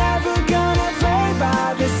 We're never gonna play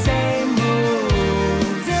by the same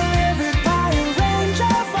rules, delivered by a range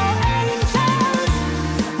of our angels.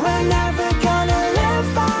 We're never gonna live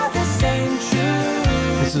by the same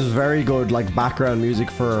truth. This is very good, like background music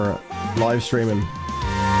for live streaming.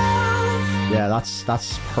 Yeah, that's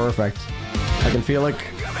perfect. I can feel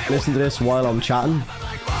like listen to this while I'm chatting.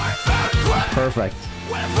 Perfect.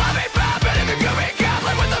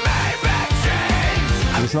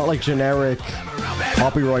 And it's not like generic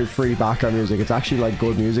copyright free background music. It's actually like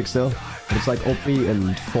good music still. But it's like upbeat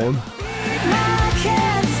and fun.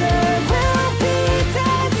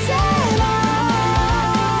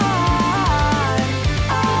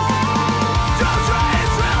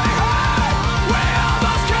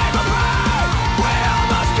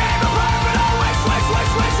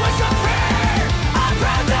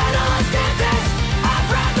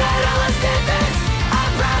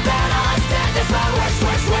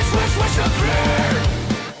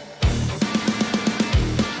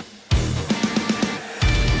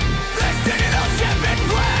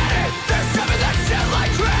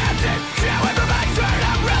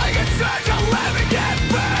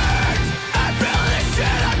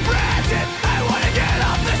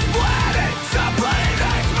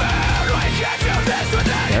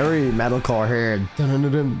 Very metalcore here.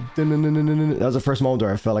 That was the first moment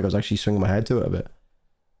where I felt like I was actually swinging my head to it a bit.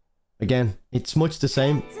 Again, it's much the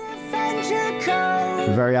same.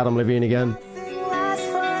 Very Adam Levine again.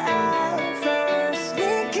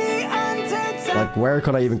 Like, where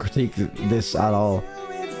could I even critique this at all?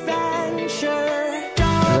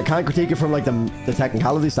 I can't critique it from like the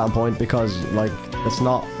technicality standpoint because like it's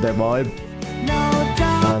not their vibe.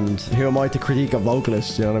 And who am I to critique a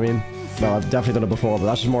vocalist? You know what I mean? No, I've definitely done it before, but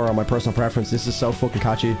that's just more on my personal preference. This is so fucking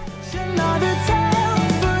catchy.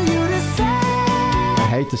 I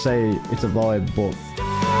hate to say it's a vibe, but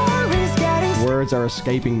words are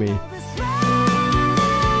escaping me.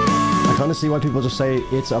 I kind of see why people just say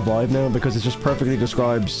it's a vibe now, because it just perfectly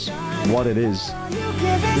describes what it is.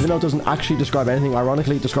 Even though it doesn't actually describe anything,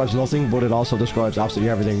 ironically it describes nothing, but it also describes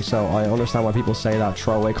absolutely everything. So I understand why people say that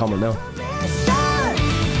throwaway comment now.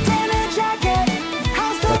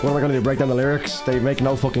 Like, what am I gonna do? Break down the lyrics? They make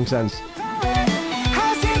no fucking sense.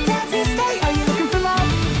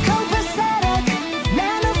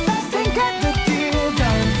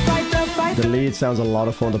 The lead sounds a lot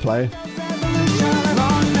of fun to play.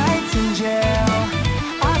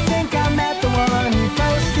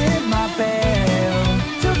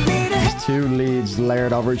 There's two leads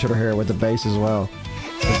layered over each other here with the bass as well.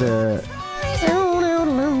 There's a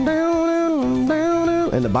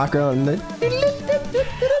in the background.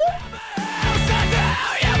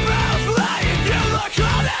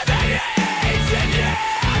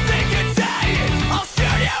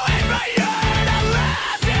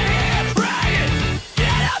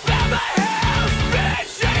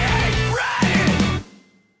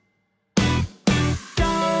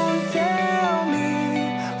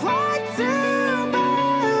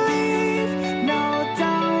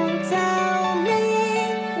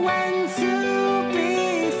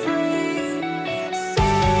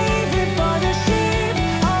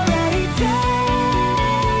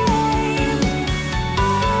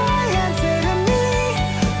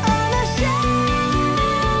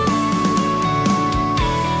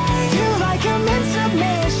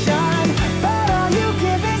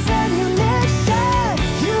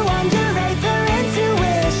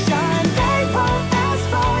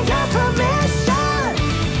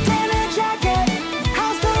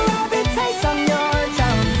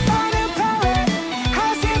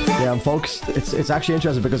 Folks, it's actually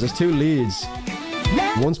interesting because there's two leads.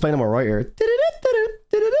 One's playing in my right ear.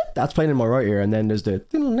 That's playing in my right ear, and then there's the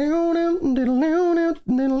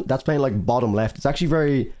that's playing like bottom left. It's actually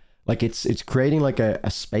very like it's creating like a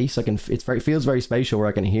space. It feels very spatial where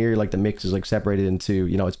I can hear like the mix is like separated into,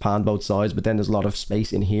 you know, it's panned both sides, but then there's a lot of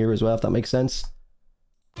space in here as well, if that makes sense.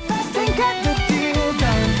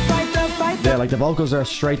 Yeah, like the vocals are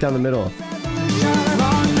straight down the middle.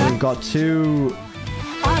 We've got two.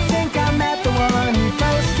 I think I met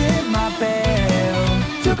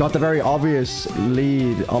You've got the very obvious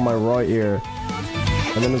lead on my right ear,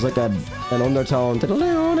 and then there's like an undertone, and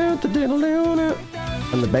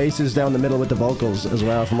the bass is down the middle with the vocals as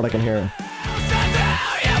well, from what I can hear.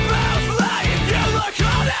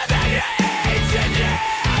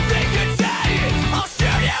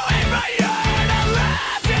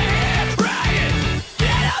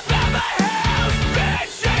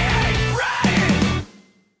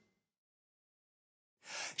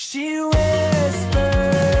 She whispers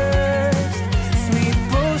sweet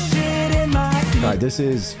bullshit in my ear. Alright, this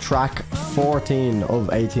is track 14 of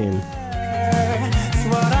 18. It's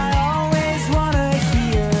what I always wanna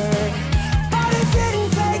hear. But it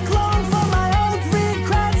didn't take long for my old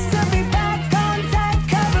regrets to be back on deck,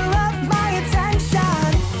 cover up my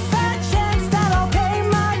attention. Fat chance that I'll pay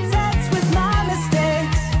my debts with my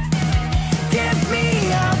mistakes. Give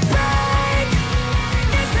me a break.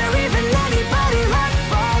 Is there even anybody left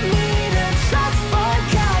for me to trust, for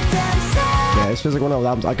goddamn sake? Yeah, this feels like one of those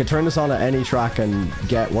albums. I could turn this on at any track and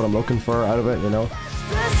get what I'm looking for out of it, you know?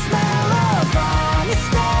 The smell of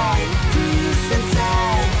honesty, decency,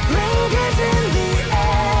 lingers in the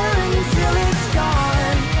air until it's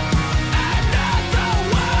gone. I'm not the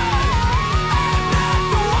one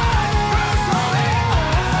who's holding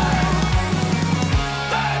on.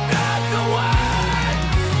 I'm not the one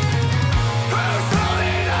who's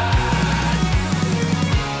holding on.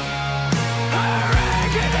 Her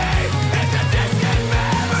agony is a distant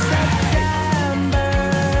memory. September.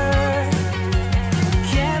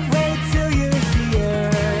 Can't wait till you're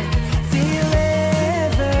here.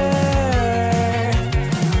 Deliver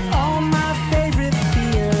all my favorite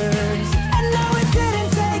fears. I know it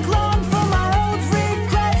didn't take long for my old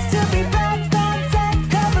regrets to be back on deck,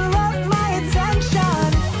 cover up my attention.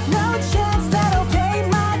 No chance that I'll pay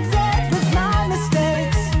my debt with my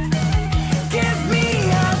mistakes. Give me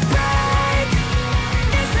a break.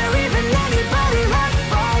 Is there even anybody left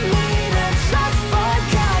for me to trust, for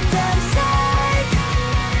goddamn sake?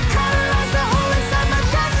 Colorize the hole inside my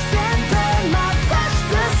chest and burn my flesh.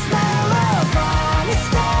 The smell of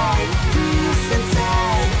honesty, decency,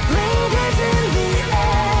 lingers in the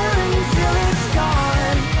air until it's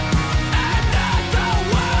gone. I'm not the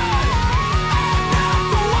one. I'm not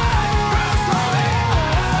the one who's holding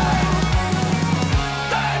on.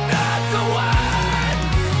 I'm not the one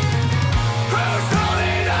who's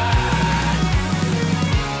holding on.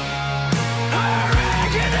 Her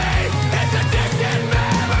agony is a distant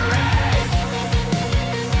memory.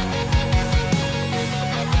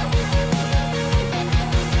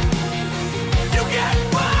 You get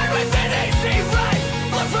bored with an easy life.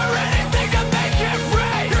 Look for anything to make it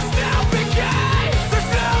right. You're still gay. There's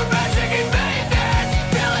no magic in maintenance.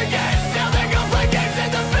 Feeling games, still they go play games in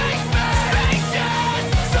the basement. Spacious,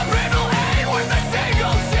 subliminal hate worth a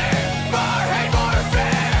single tear. More hate, more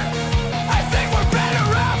fear. I think we're better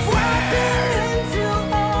off into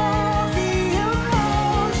all the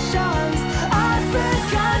emotions I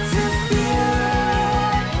forgot to feel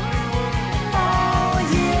all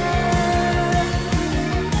year.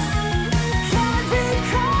 Can't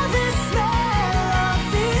recall the smell of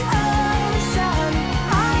the ocean.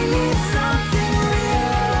 I need something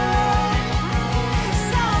real,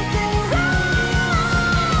 something tapping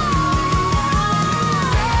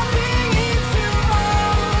into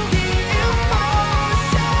all the emotion.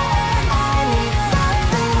 I need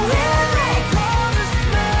something real, recall the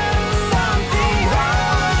smell,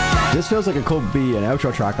 something This feels like it could be an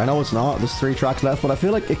outro track. I know it's not. There's 3 tracks left, but I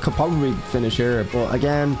feel like it could probably finish here. But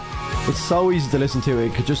again, it's so easy to listen to.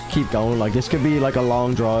 It could just keep going. Like, this could be like a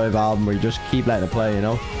long drive album where you just keep letting it play, you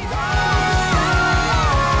know?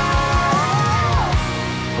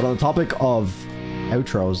 But on the topic of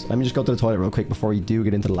outros, let me just go to the toilet real quick before we do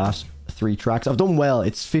get into the last 3 tracks. I've done well.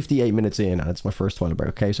 It's 58 minutes in and it's my first toilet break.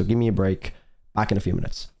 Okay, so give me a break. Back in a few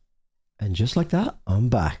minutes. And just like that, I'm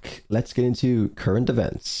back. Let's get into current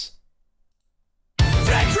events.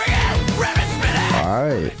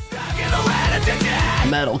 Alright.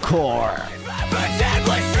 Metalcore.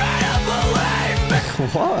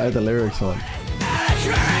 What are the lyrics on?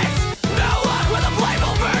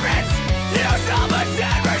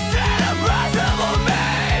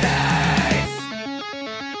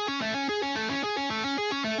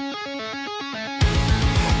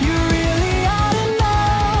 You really ought to know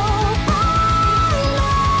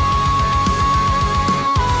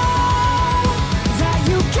that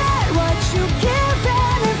you get what you give,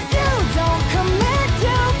 and if you don't commit,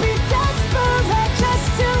 you'll be desperate just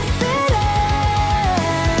to fit in.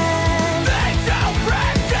 They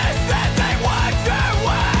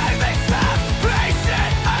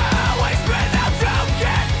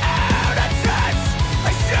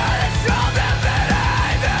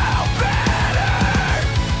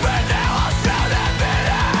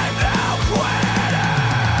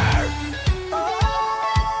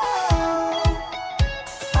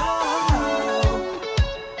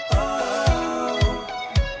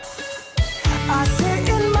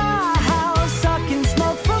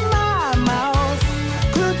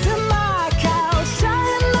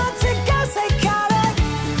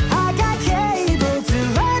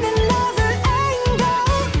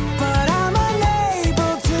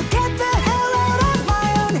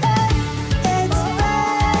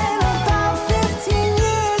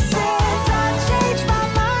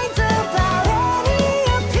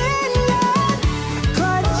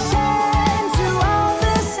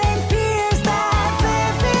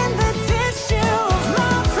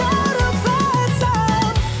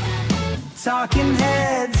Talking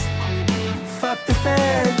heads, fuck the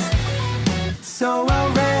feds. So well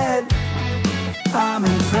read, I'm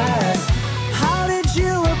impressed. How did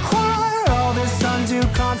you acquire all this undue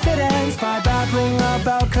confidence? By babbling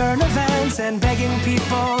about current events and begging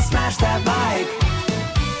people smash that like.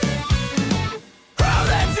 Prove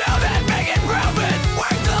it, do that, make it prove it.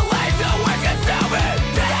 Work the laser, work it, solve it.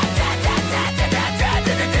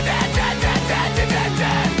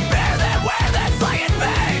 Bear that, wear that, slang in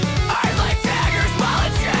vain. Art like daggers, while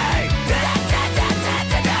it's chain.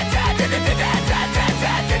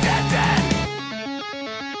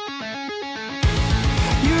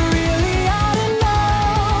 You really ought to know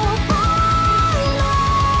by now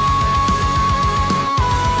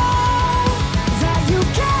that you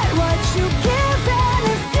get what you give, and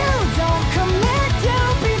if you don't commit,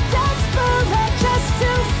 you'll be desperate just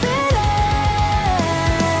to fit in.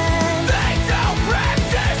 They don't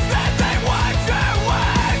practice that they wonder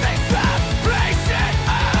why they stop patient.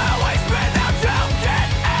 Always been out, don't get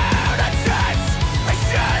out of touch. I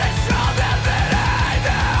should have shown them that I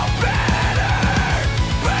know better,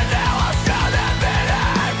 but now I'll show them that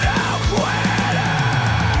I'm no quitter.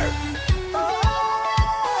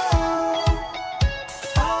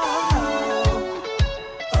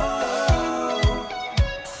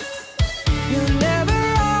 You're never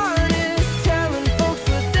honest, telling folks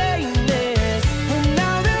what they miss, and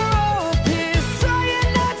now they're all pissed,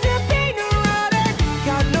 trying not to be neurotic.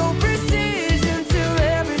 Got no precision to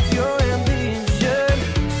leverage your ambition.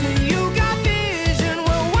 So you got vision,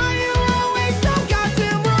 well why you always so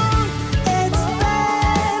goddamn wrong? It's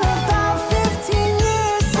been about 15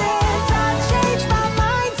 years since I changed my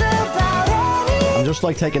mind about I'm any. just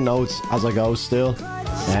like taking notes as I go still.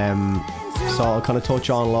 So I'll kind of touch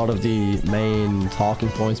on a lot of the main talking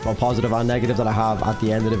points, both positive and negative, that I have at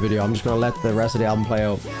the end of the video. I'm just going to let the rest of the album play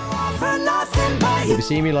out. For nothing but If you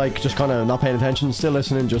see me like just kind of not paying attention, still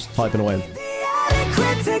listening, just typing away.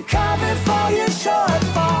 adequate to cover for your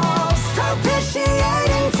shortfalls,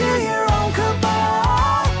 propitiating to your own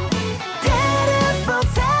cabal. Pitiful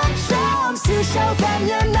tantrums to show them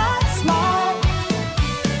you're not small.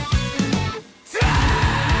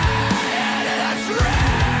 Tired of the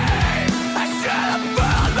dream, I should have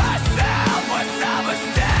fooled myself with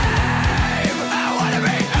self-esteem. I wanna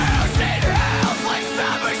be oozing health like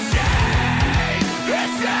some machine.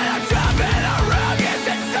 Instead of jumping a rug, it's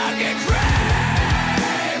a sunken grave.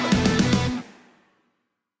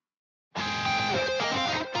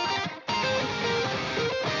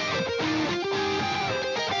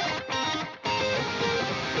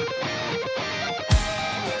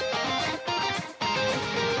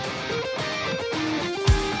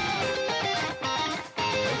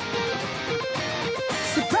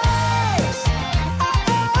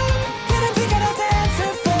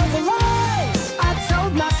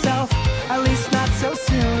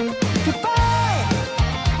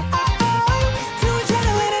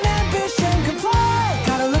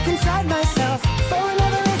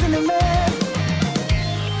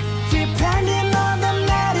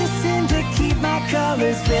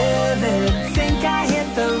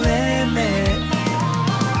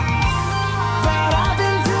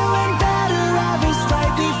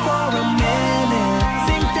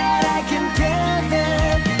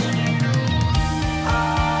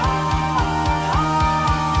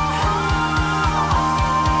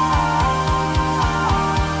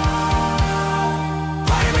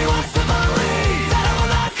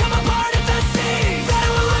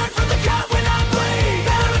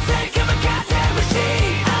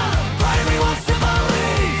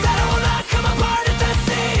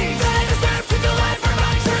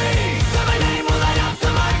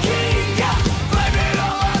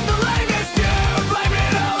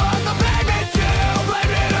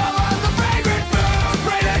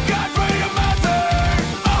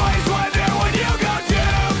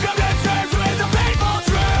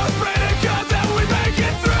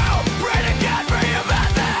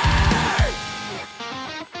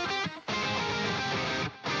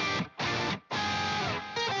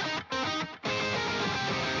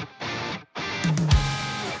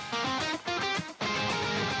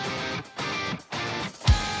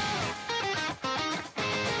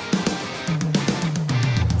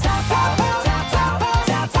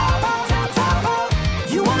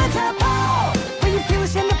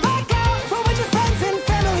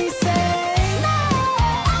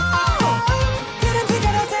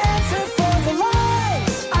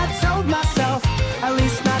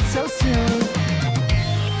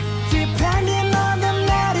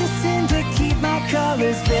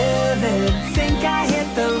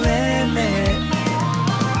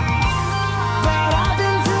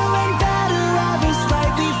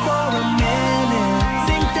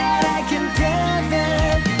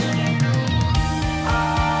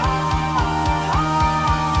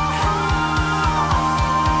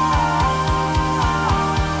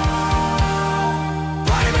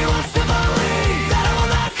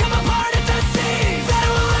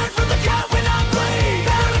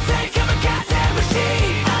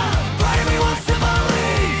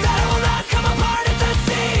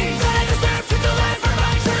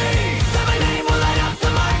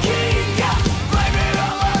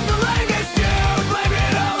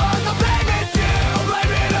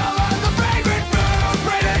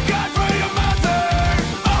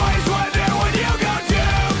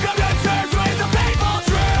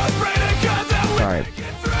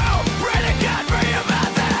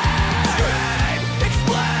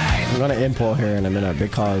 gonna import here in a minute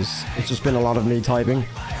because it's just been a lot of me typing.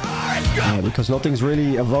 Because nothing's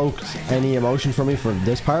really evoked any emotion from me for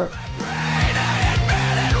this part.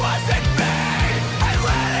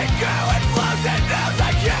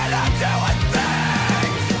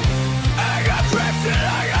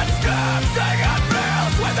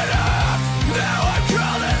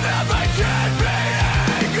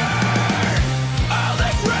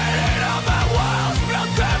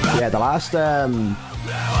 Yeah, the last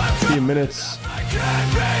few minutes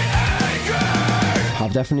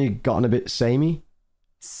have definitely gotten a bit samey.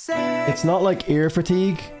 It's not like ear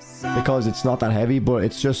fatigue because it's not that heavy, but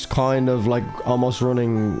it's just kind of like almost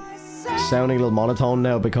sounding a little monotone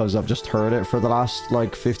now because I've just heard it for the last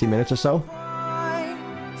like 50 minutes or so.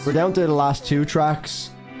 We're down to the last 2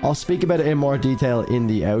 tracks. I'll speak about it in more detail in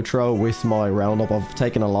the outro with my roundup. I've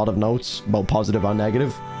taken a lot of notes, both positive and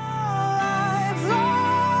negative.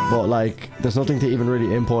 But like, there's nothing to even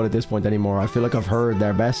really import at this point anymore. I feel like I've heard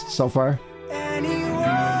their best so far.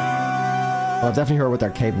 Well, I've definitely heard what they're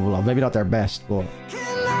capable of. Maybe not their best, but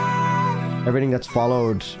everything that's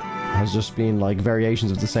followed has just been like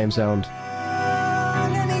variations of the same sound.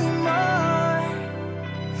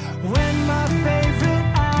 When my favorite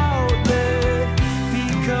outlet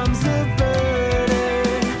becomes a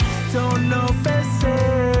burden, don't know for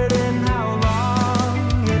certain how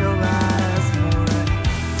long it'll last for.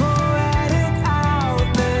 Poetic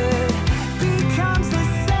outlet becomes a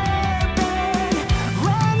serpent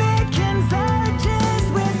when it converges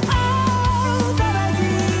with all that I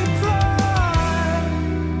deplore.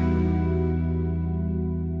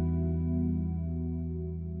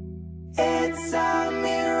 It's a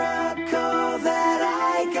miracle that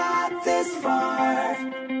I got this far.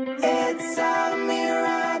 It's a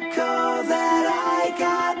miracle that I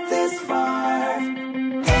got this far.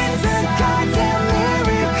 It's a goddamn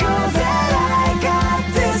miracle that I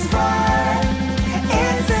got this far.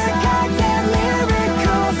 It's a goddamn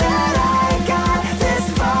miracle that I got this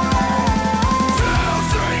far.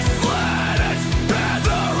 2, 3 slanted, and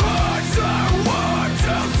the roots are warped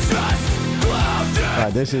to just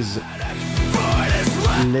love. This is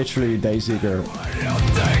literally Dayseeker.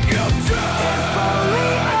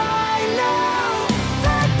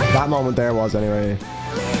 That moment there was anyway.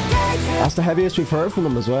 That's the heaviest we've heard from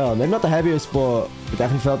them as well. Maybe not the heaviest, but it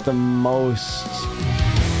definitely felt the most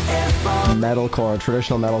metalcore,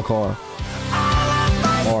 traditional metalcore,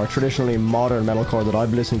 or traditionally modern metalcore that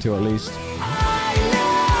I've been listening to at least.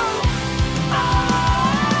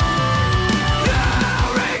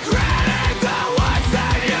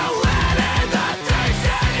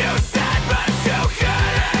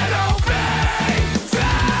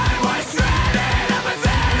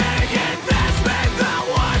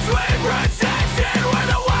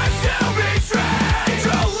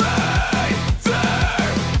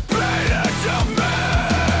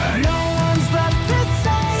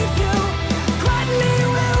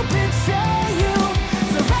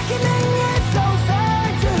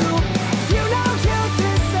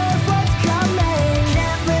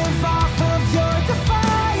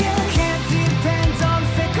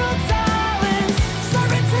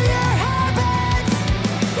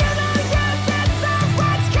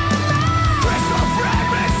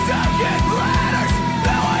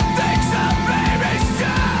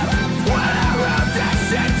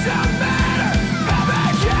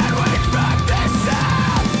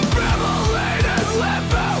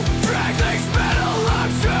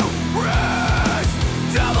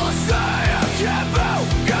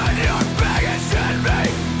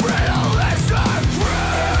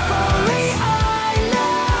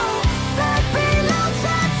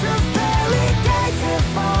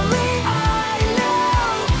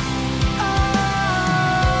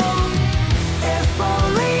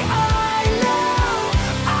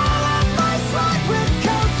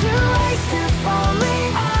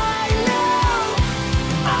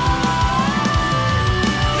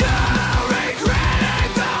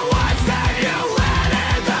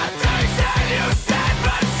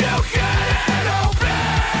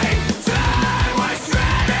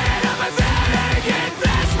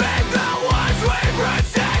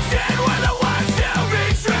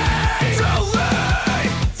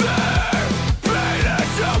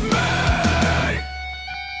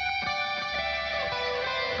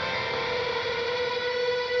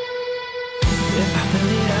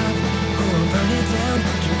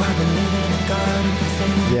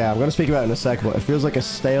 Yeah, I'm gonna speak about it in a second, but it feels like a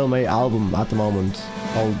stalemate album at the moment.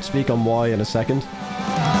 I'll speak on why in a second.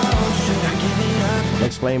 I'll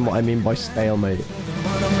explain what I mean by stalemate. If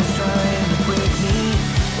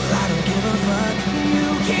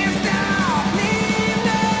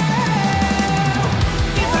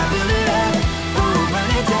I believe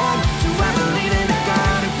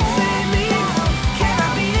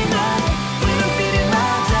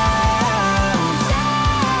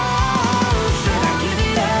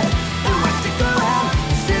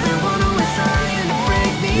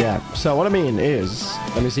So what I mean is,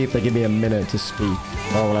 let me see if they give me a minute to speak,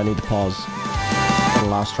 or will I need to pause for the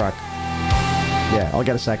last track? Yeah, I'll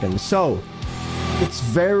get a second. So, it's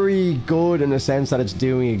very good in the sense that it's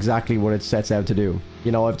doing exactly what it sets out to do.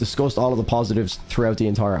 You know, I've discussed all of the positives throughout the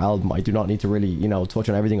entire album. I do not need to really, you know, touch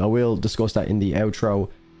on everything. I will discuss that in the outro,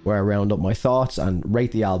 where I round up my thoughts and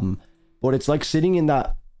rate the album. But it's like sitting in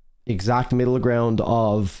that exact middle ground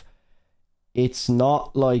of, it's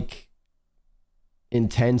not like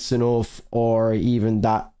intense enough or even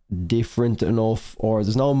that different enough, or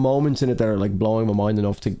there's no moments in it that are like blowing my mind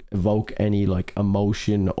enough to evoke any like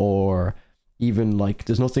emotion, or even like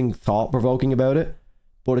there's nothing thought-provoking about it.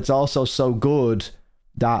 But it's also so good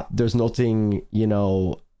that there's nothing, you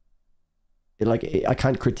know, I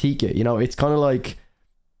can't critique it, you know. It's kind of like,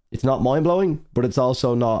 it's not mind-blowing, but it's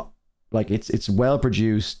also not like, it's well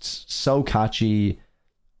produced, so catchy.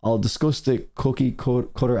 I'll discuss the cookie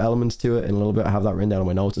cutter elements to it in a little bit. I have that written down in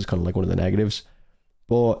my notes. It's kind of like one of the negatives.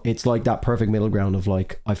 But it's like that perfect middle ground of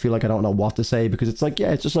like, I feel like I don't know what to say, because it's like,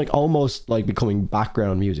 yeah, it's just like almost like becoming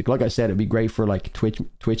background music. Like I said, it'd be great for like Twitch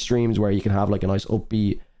streams where you can have like a nice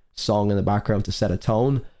upbeat song in the background to set a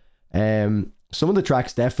tone. Some of the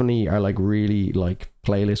tracks definitely are like really like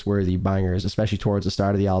playlist worthy bangers, especially towards the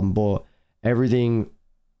start of the album. But everything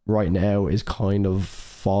right now is kind of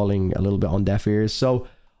falling a little bit on deaf ears. So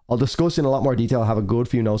I'll discuss in a lot more detail. I have a good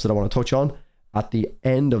few notes that I want to touch on at the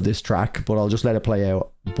end of this track, but I'll just let it play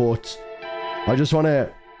out. But I just want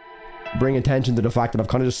to bring attention to the fact that I've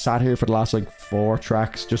kind of just sat here for the last like 4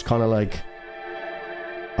 tracks, just kind of like,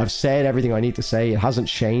 I've said everything I need to say. It hasn't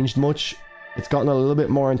changed much. It's gotten a little bit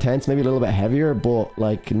more intense, maybe a little bit heavier, but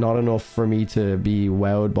like not enough for me to be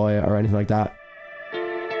wowed by it or anything like that.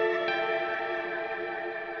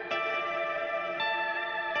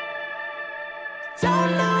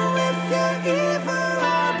 Don't know if you're evil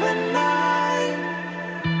or benign.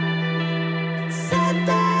 Said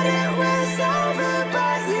that it was over,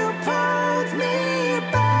 but you pulled me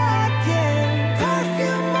back in.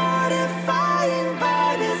 Perfume mortifying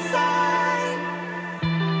by design.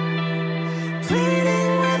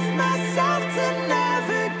 Pleading with myself to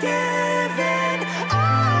never give in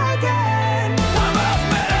again. I'm off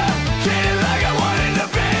meta, treated like I wanted to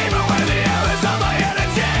be, but when the hell is all my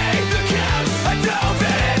energy? The couch, I dove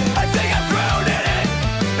in it, I think I've grown in it.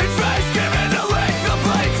 Advice given to lick the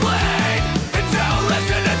blade clean, and don't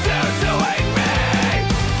listen to dudes who hate me.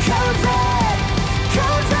 Code red,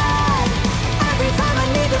 every time I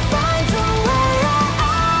need to find a way out,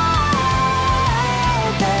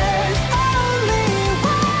 there's only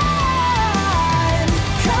one.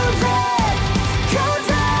 Code red,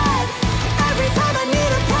 every time I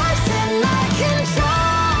need a person I can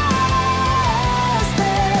trust,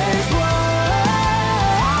 there's one.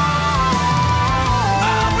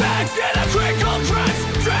 I'm vexed in a crinkled dress,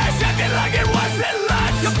 dress acting like it wasn't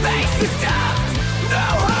lunch. Your face is stuffed, no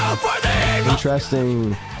hope for the evil.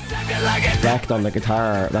 Interesting Acting like it's effect on the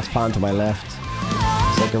guitar that's panned to my left.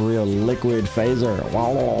 It's like a real liquid phaser. But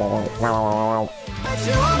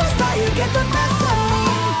you always thought you'd get the best of me.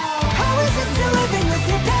 How is it still living with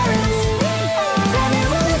your parents? Then you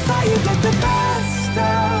really thought you'd get the best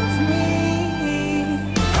of me.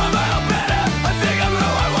 I'm out better. I think I'm who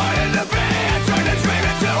I wanted to be. I turned a dream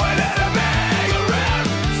into an enemy. Around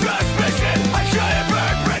suspicion, I couldn't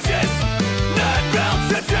burn bridges. None built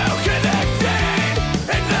to do connecting.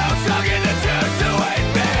 And no talking to dudes who hate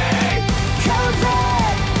me. Code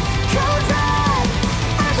red,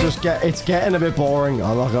 It's getting a bit boring,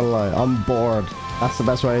 I'm not gonna lie. I'm bored. That's the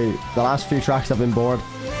best way. The last few tracks I've been bored. Code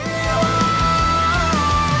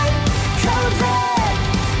red,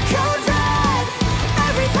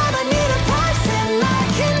 every time I need a person I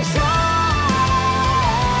can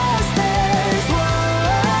trust, there's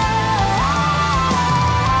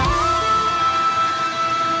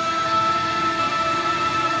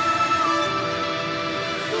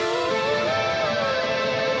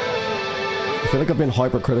I feel like I've been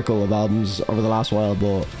hypercritical of albums over the last while,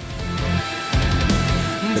 but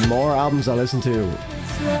the more albums I listen to,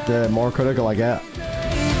 the more critical I get,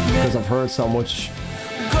 because I've heard so much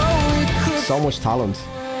talent.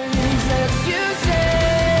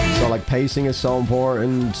 So like pacing is so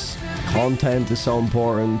important, content is so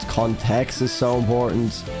important, context is so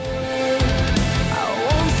important.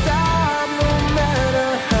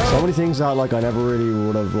 So many things that like I never really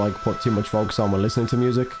would have like put too much focus on when listening to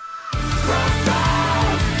music.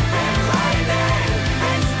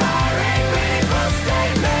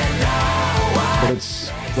 But it's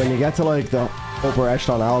when you get to like the upper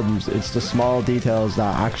echelon albums, it's the small details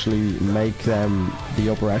that actually make them the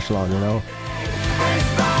upper echelon, you know?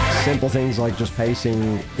 Simple things like just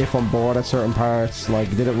pacing, if I'm bored at certain parts,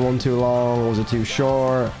 like did it run too long, was it too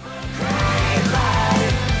short?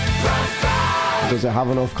 Does it have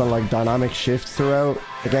enough kind of like dynamic shifts throughout?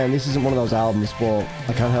 Again, this isn't one of those albums, but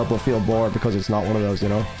I can't help but feel bored because it's not one of those, you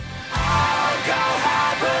know?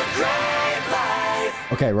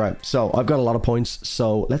 Okay, right, so I've got a lot of points,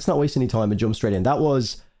 so let's not waste any time and jump straight in. That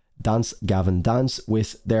was Dance Gavin Dance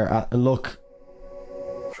with their, and look,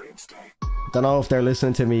 don't know if they're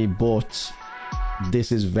listening to me, but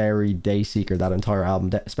this is very Dayseeker, that entire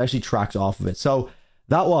album, especially tracks off of it. So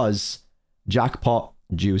that was Jackpot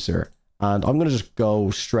Juicer, and I'm going to just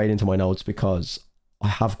go straight into my notes because I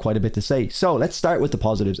have quite a bit to say. So let's start with the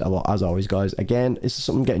positives, as always, guys. Again, this is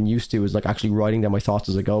something I'm getting used to, is like actually writing down my thoughts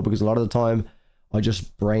as I go, because a lot of the time I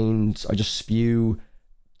just spew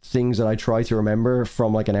things that I try to remember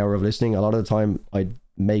from like an hour of listening. A lot of the time I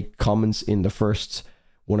make comments in the first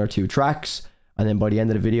 1 or 2 tracks, and then by the end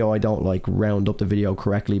of the video I don't like round up the video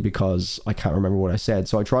correctly because I can't remember what I said.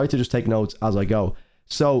 So I try to just take notes as I go.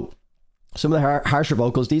 So some of the harsher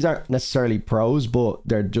vocals, these aren't necessarily pros, but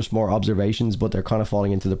they're just more observations, but they're kind of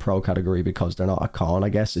falling into the pro category because they're not a con, I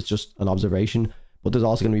guess. It's just an observation, but there's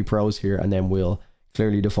also going to be pros here, and then we'll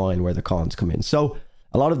clearly define where the cons come in. So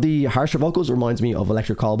a lot of the harsher vocals reminds me of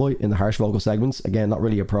Electric Callboy in the harsh vocal segments. Again, not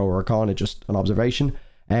really a pro or a con, it's just an observation.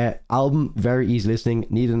 Album, very easy listening.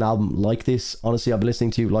 Needed an album like this. Honestly, I've been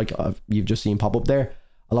listening to, like you've just seen pop up there,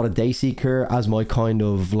 a lot of Dayseeker as my kind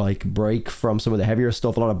of like break from some of the heavier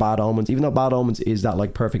stuff. A lot of Bad Omens, even though Bad Omens is that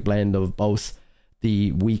like perfect blend of both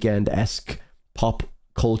the Weekend-esque pop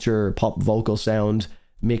culture, pop vocal sound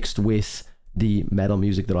mixed with the metal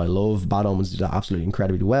music that I love. Bad Omens do that absolutely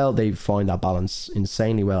incredibly well. They find that balance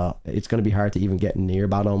insanely well. It's going to be hard to even get near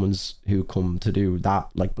Bad Omens who come to do that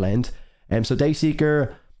like blend. So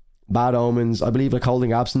Dayseeker, Bad Omens, I believe like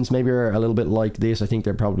Holding Absence maybe are a little bit like this. I think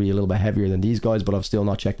they're probably a little bit heavier than these guys, but I've still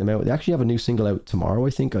not checked them out. They actually have a new single out tomorrow, I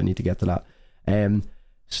think. I need to get to that.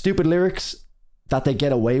 Stupid lyrics that they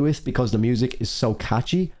get away with because the music is so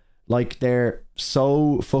catchy. Like they're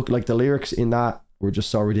so like the lyrics in that were just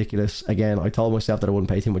so ridiculous. Again, I told myself that I wouldn't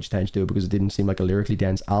pay too much attention to it because it didn't seem like a lyrically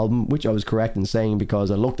dense album, which I was correct in saying because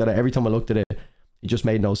I looked at it, every time I looked at it, it just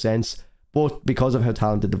made no sense. But because of how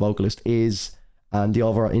talented the vocalist is and the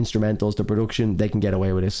overall instrumentals, the production, they can get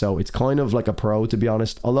away with it. So it's kind of like a pro, to be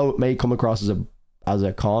honest. Although it may come across as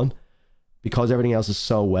a con, because everything else is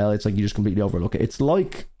so well, it's like you just completely overlook it. It's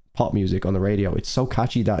like pop music on the radio. It's so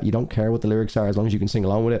catchy that you don't care what the lyrics are as long as you can sing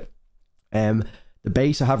along with it. The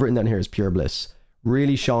bass I have written down here is Pure Bliss.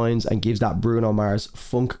 Really shines and gives that Bruno Mars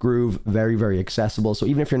funk groove, very, very accessible. So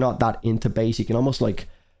even if you're not that into bass, you can almost like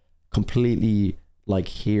completely like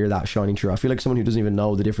hear that shining through. I feel like someone who doesn't even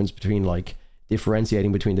know the difference between like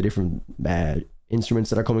differentiating between the different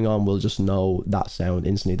instruments that are coming on will just know that sound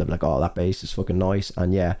instantly. They'll be like, oh, that bass is fucking nice.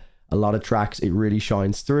 And yeah, a lot of tracks it really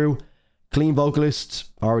shines through. Clean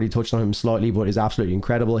vocalist, already touched on him slightly, but is absolutely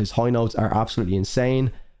incredible. His high notes are absolutely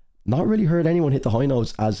insane. Not really heard anyone hit the high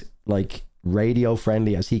notes as like radio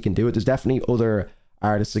friendly as he can do it. There's definitely other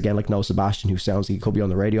artists again like No Sebastian who sounds like he could be on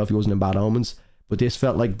the radio if he wasn't in Bad Omens, but this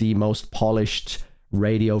felt like the most polished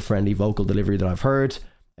radio friendly vocal delivery that I've heard.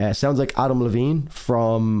 Sounds like Adam Levine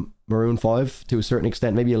from Maroon 5 to a certain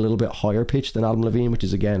extent, maybe a little bit higher pitched than Adam Levine, which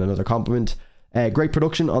is again another compliment. Great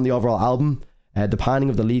production on the overall album. The panning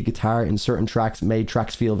of the lead guitar in certain tracks made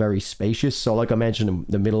tracks feel very spacious. So like I mentioned in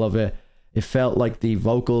the middle of it, it felt like the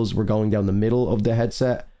vocals were going down the middle of the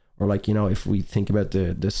headset, or like, you know, if we think about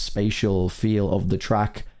the spatial feel of the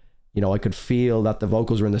track, you know, I could feel that the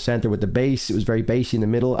vocals were in the center with the bass. It was very bassy in the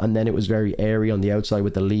middle, and then it was very airy on the outside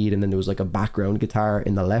with the lead, and then there was like a background guitar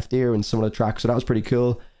in the left ear in some of the tracks. So that was pretty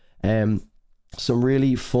cool. Some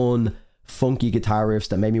really fun, funky guitar riffs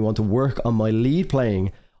that made me want to work on my lead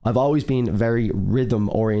playing. I've always been very rhythm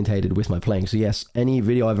orientated with my playing. So yes, any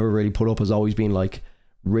video I've ever really put up has always been like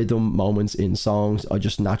rhythm moments in songs. I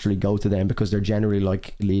just naturally go to them because they're generally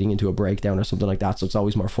like leading into a breakdown or something like that. So it's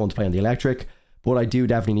always more fun to play on the electric. But I do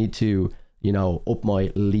definitely need to, you know, up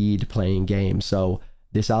my lead playing game. So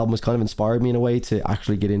this album has kind of inspired me in a way to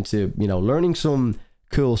actually get into, you know, learning some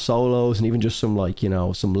cool solos and even just some like, you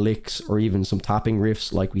know, some licks or even some tapping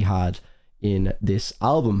riffs like we had in this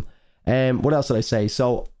album. What else did I say?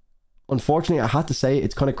 So unfortunately, I had to say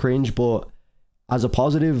it's kind of cringe, but as a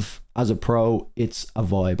positive, as a pro, it's a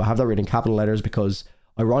vibe. I have that written in capital letters because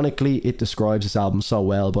ironically, it describes this album so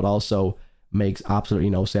well, but also makes absolutely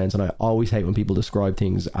no sense. And I always hate when people describe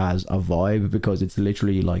things as a vibe because it's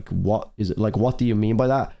literally like, what is it? Like, what do you mean by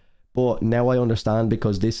that? But now I understand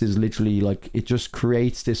because this is literally like, it just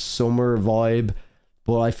creates this summer vibe.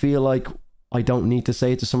 But I feel like I don't need to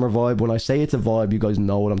say it's a summer vibe. When I say it's a vibe, you guys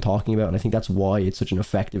know what I'm talking about, and I think that's why it's such an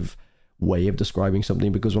effective way of describing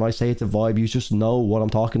something, because when I say it's a vibe, you just know what I'm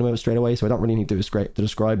talking about straight away, so I don't really need to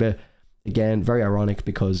describe it. Again, very ironic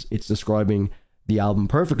because it's describing the album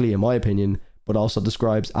perfectly in my opinion, but also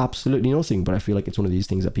describes absolutely nothing. But I feel like it's one of these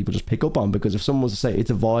things that people just pick up on, because if someone was to say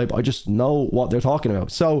it's a vibe, I just know what they're talking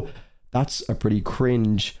about. So that's a pretty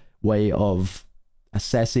cringe way of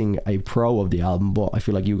assessing a pro of the album, but I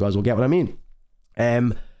feel like you guys will get what I mean.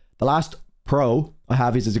 The last pro I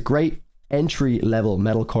have is a great entry level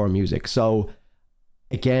metalcore music. So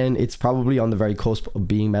again, it's probably on the very cusp of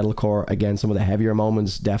being metalcore. Again, some of the heavier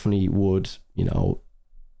moments definitely would, you know,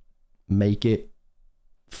 make it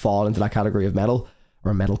fall into that category of metal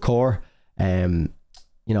or metalcore.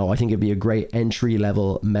 You know, I think it'd be a great entry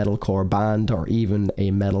level metalcore band, or even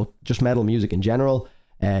a just metal music in general.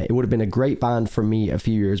 It would have been a great band for me a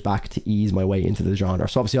few years back to ease my way into the genre.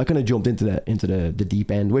 So obviously I kind of jumped into the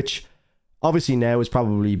deep end, which obviously now is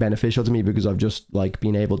probably beneficial to me because I've just like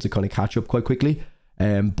been able to kind of catch up quite quickly.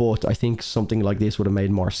 But I think something like this would have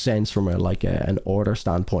made more sense from an order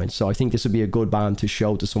standpoint. So I think this would be a good band to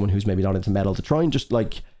show to someone who's maybe not into metal, to try and just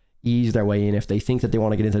like ease their way in. If they think that they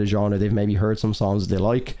want to get into the genre, they've maybe heard some songs that they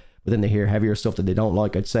like, but then they hear heavier stuff that they don't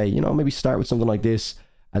like, I'd say, you know, maybe start with something like this,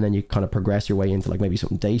 and then you kind of progress your way into like maybe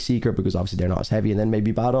something Dayseeker, because obviously they're not as heavy, and then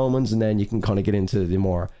maybe Bad Omens, and then you can kind of get into the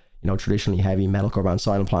more, you know, traditionally heavy metalcore band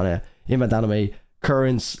Silent Planet, Invent Anime,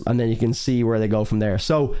 Currents, and then you can see where they go from there.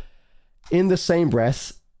 So in the same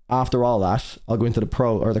breath, after all that, I'll go into the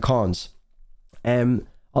pro or the cons.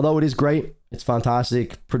 Although it is great, it's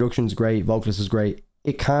fantastic, production's great, vocalist is great,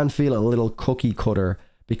 it can feel a little cookie cutter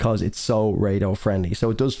because it's so radio friendly. So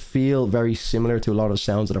it does feel very similar to a lot of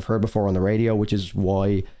sounds that I've heard before on the radio, which is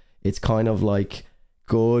why it's kind of like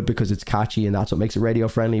good, because it's catchy and that's what makes it radio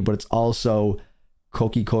friendly, but it's also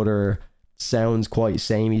cookie cutter, sounds quite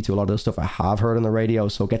samey to a lot of the stuff I have heard on the radio,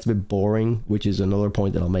 so it gets a bit boring, which is another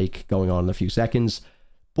point that I'll make going on in a few seconds.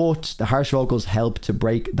 But the harsh vocals help to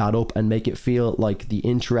break that up and make it feel like the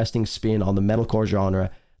interesting spin on the metalcore genre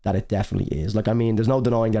that it definitely is. Like, I mean, there's no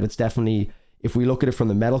denying that it's definitely, if we look at it from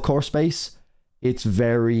the metalcore space, it's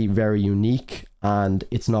very, very unique, and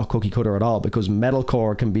it's not cookie cutter at all, because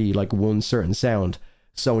metalcore can be like one certain sound.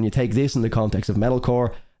 So when you take this in the context of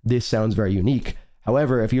metalcore, this sounds very unique.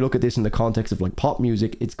 However, if you look at this in the context of like pop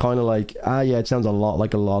music, it's kind of like, yeah, it sounds a lot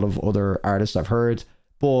like a lot of other artists I've heard,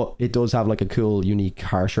 but it does have like a cool, unique,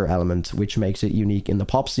 harsher element, which makes it unique in the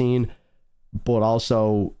pop scene, but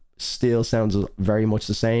also still sounds very much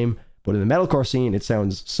the same. But in the metalcore scene, it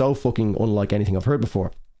sounds so fucking unlike anything I've heard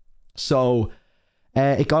before. So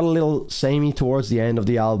it got a little samey towards the end of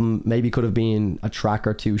the album. Maybe could have been a track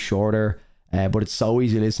or two shorter, but it's so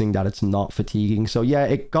easy listening that it's not fatiguing. So yeah,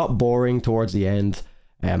 it got boring towards the end.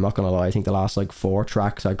 I'm not gonna lie, I think the last like 4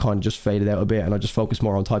 tracks I kind of just faded out a bit, and I just focused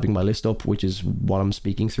more on typing my list up, which is what I'm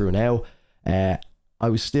speaking through now. I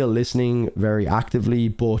was still listening very actively,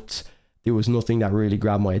 but there was nothing that really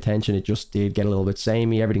grabbed my attention. It just did get a little bit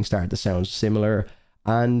samey. Everything started to sound similar,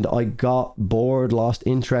 and I got bored, lost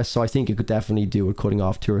interest. So I think it could definitely do with cutting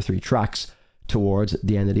off 2 or 3 tracks towards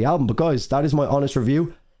the end of the album. But guys, that is my honest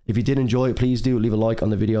review. If you did enjoy it, please do leave a like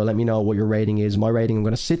on the video. Let me know what your rating is. My rating, I'm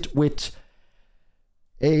going to sit with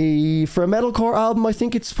for a metalcore album, I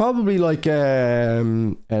think it's probably like a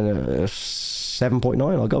 7.9.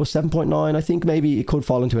 I'll go with 7.9. I think maybe it could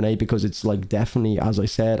fall into an 8, because it's like definitely, as I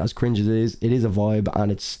said, as cringe as it is a vibe,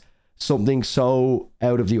 and it's something so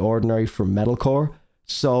out of the ordinary for metalcore.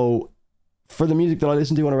 So for the music that I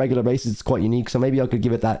listen to on a regular basis, it's quite unique. So maybe I could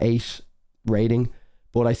give it that 8 rating.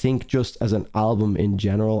 But I think just as an album in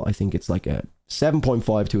general, I think it's like a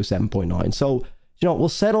 7.5 to a 7.9. So, you know, we'll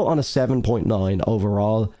settle on a 7.9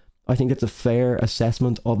 overall. I think that's a fair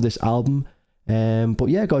assessment of this album. But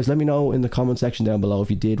yeah, guys, let me know in the comment section down below if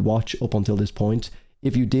you did watch up until this point.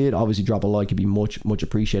 If you did, obviously drop a like. It'd be much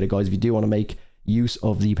appreciated, guys. If you do want to make use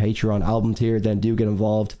of the Patreon album tier, then do get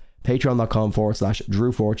involved.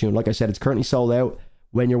 Patreon.com/DrewFortune. Like I said, it's currently sold out.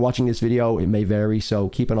 When you're watching this video, it may vary, so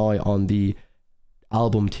keep an eye on the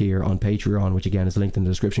album tier on Patreon, which again is linked in the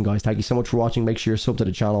description, guys. Thank you so much for watching. Make sure you're sub to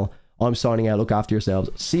the channel. I'm signing out. Look after yourselves.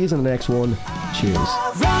 See you in the next one. Cheers.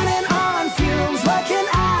 Running on fumes like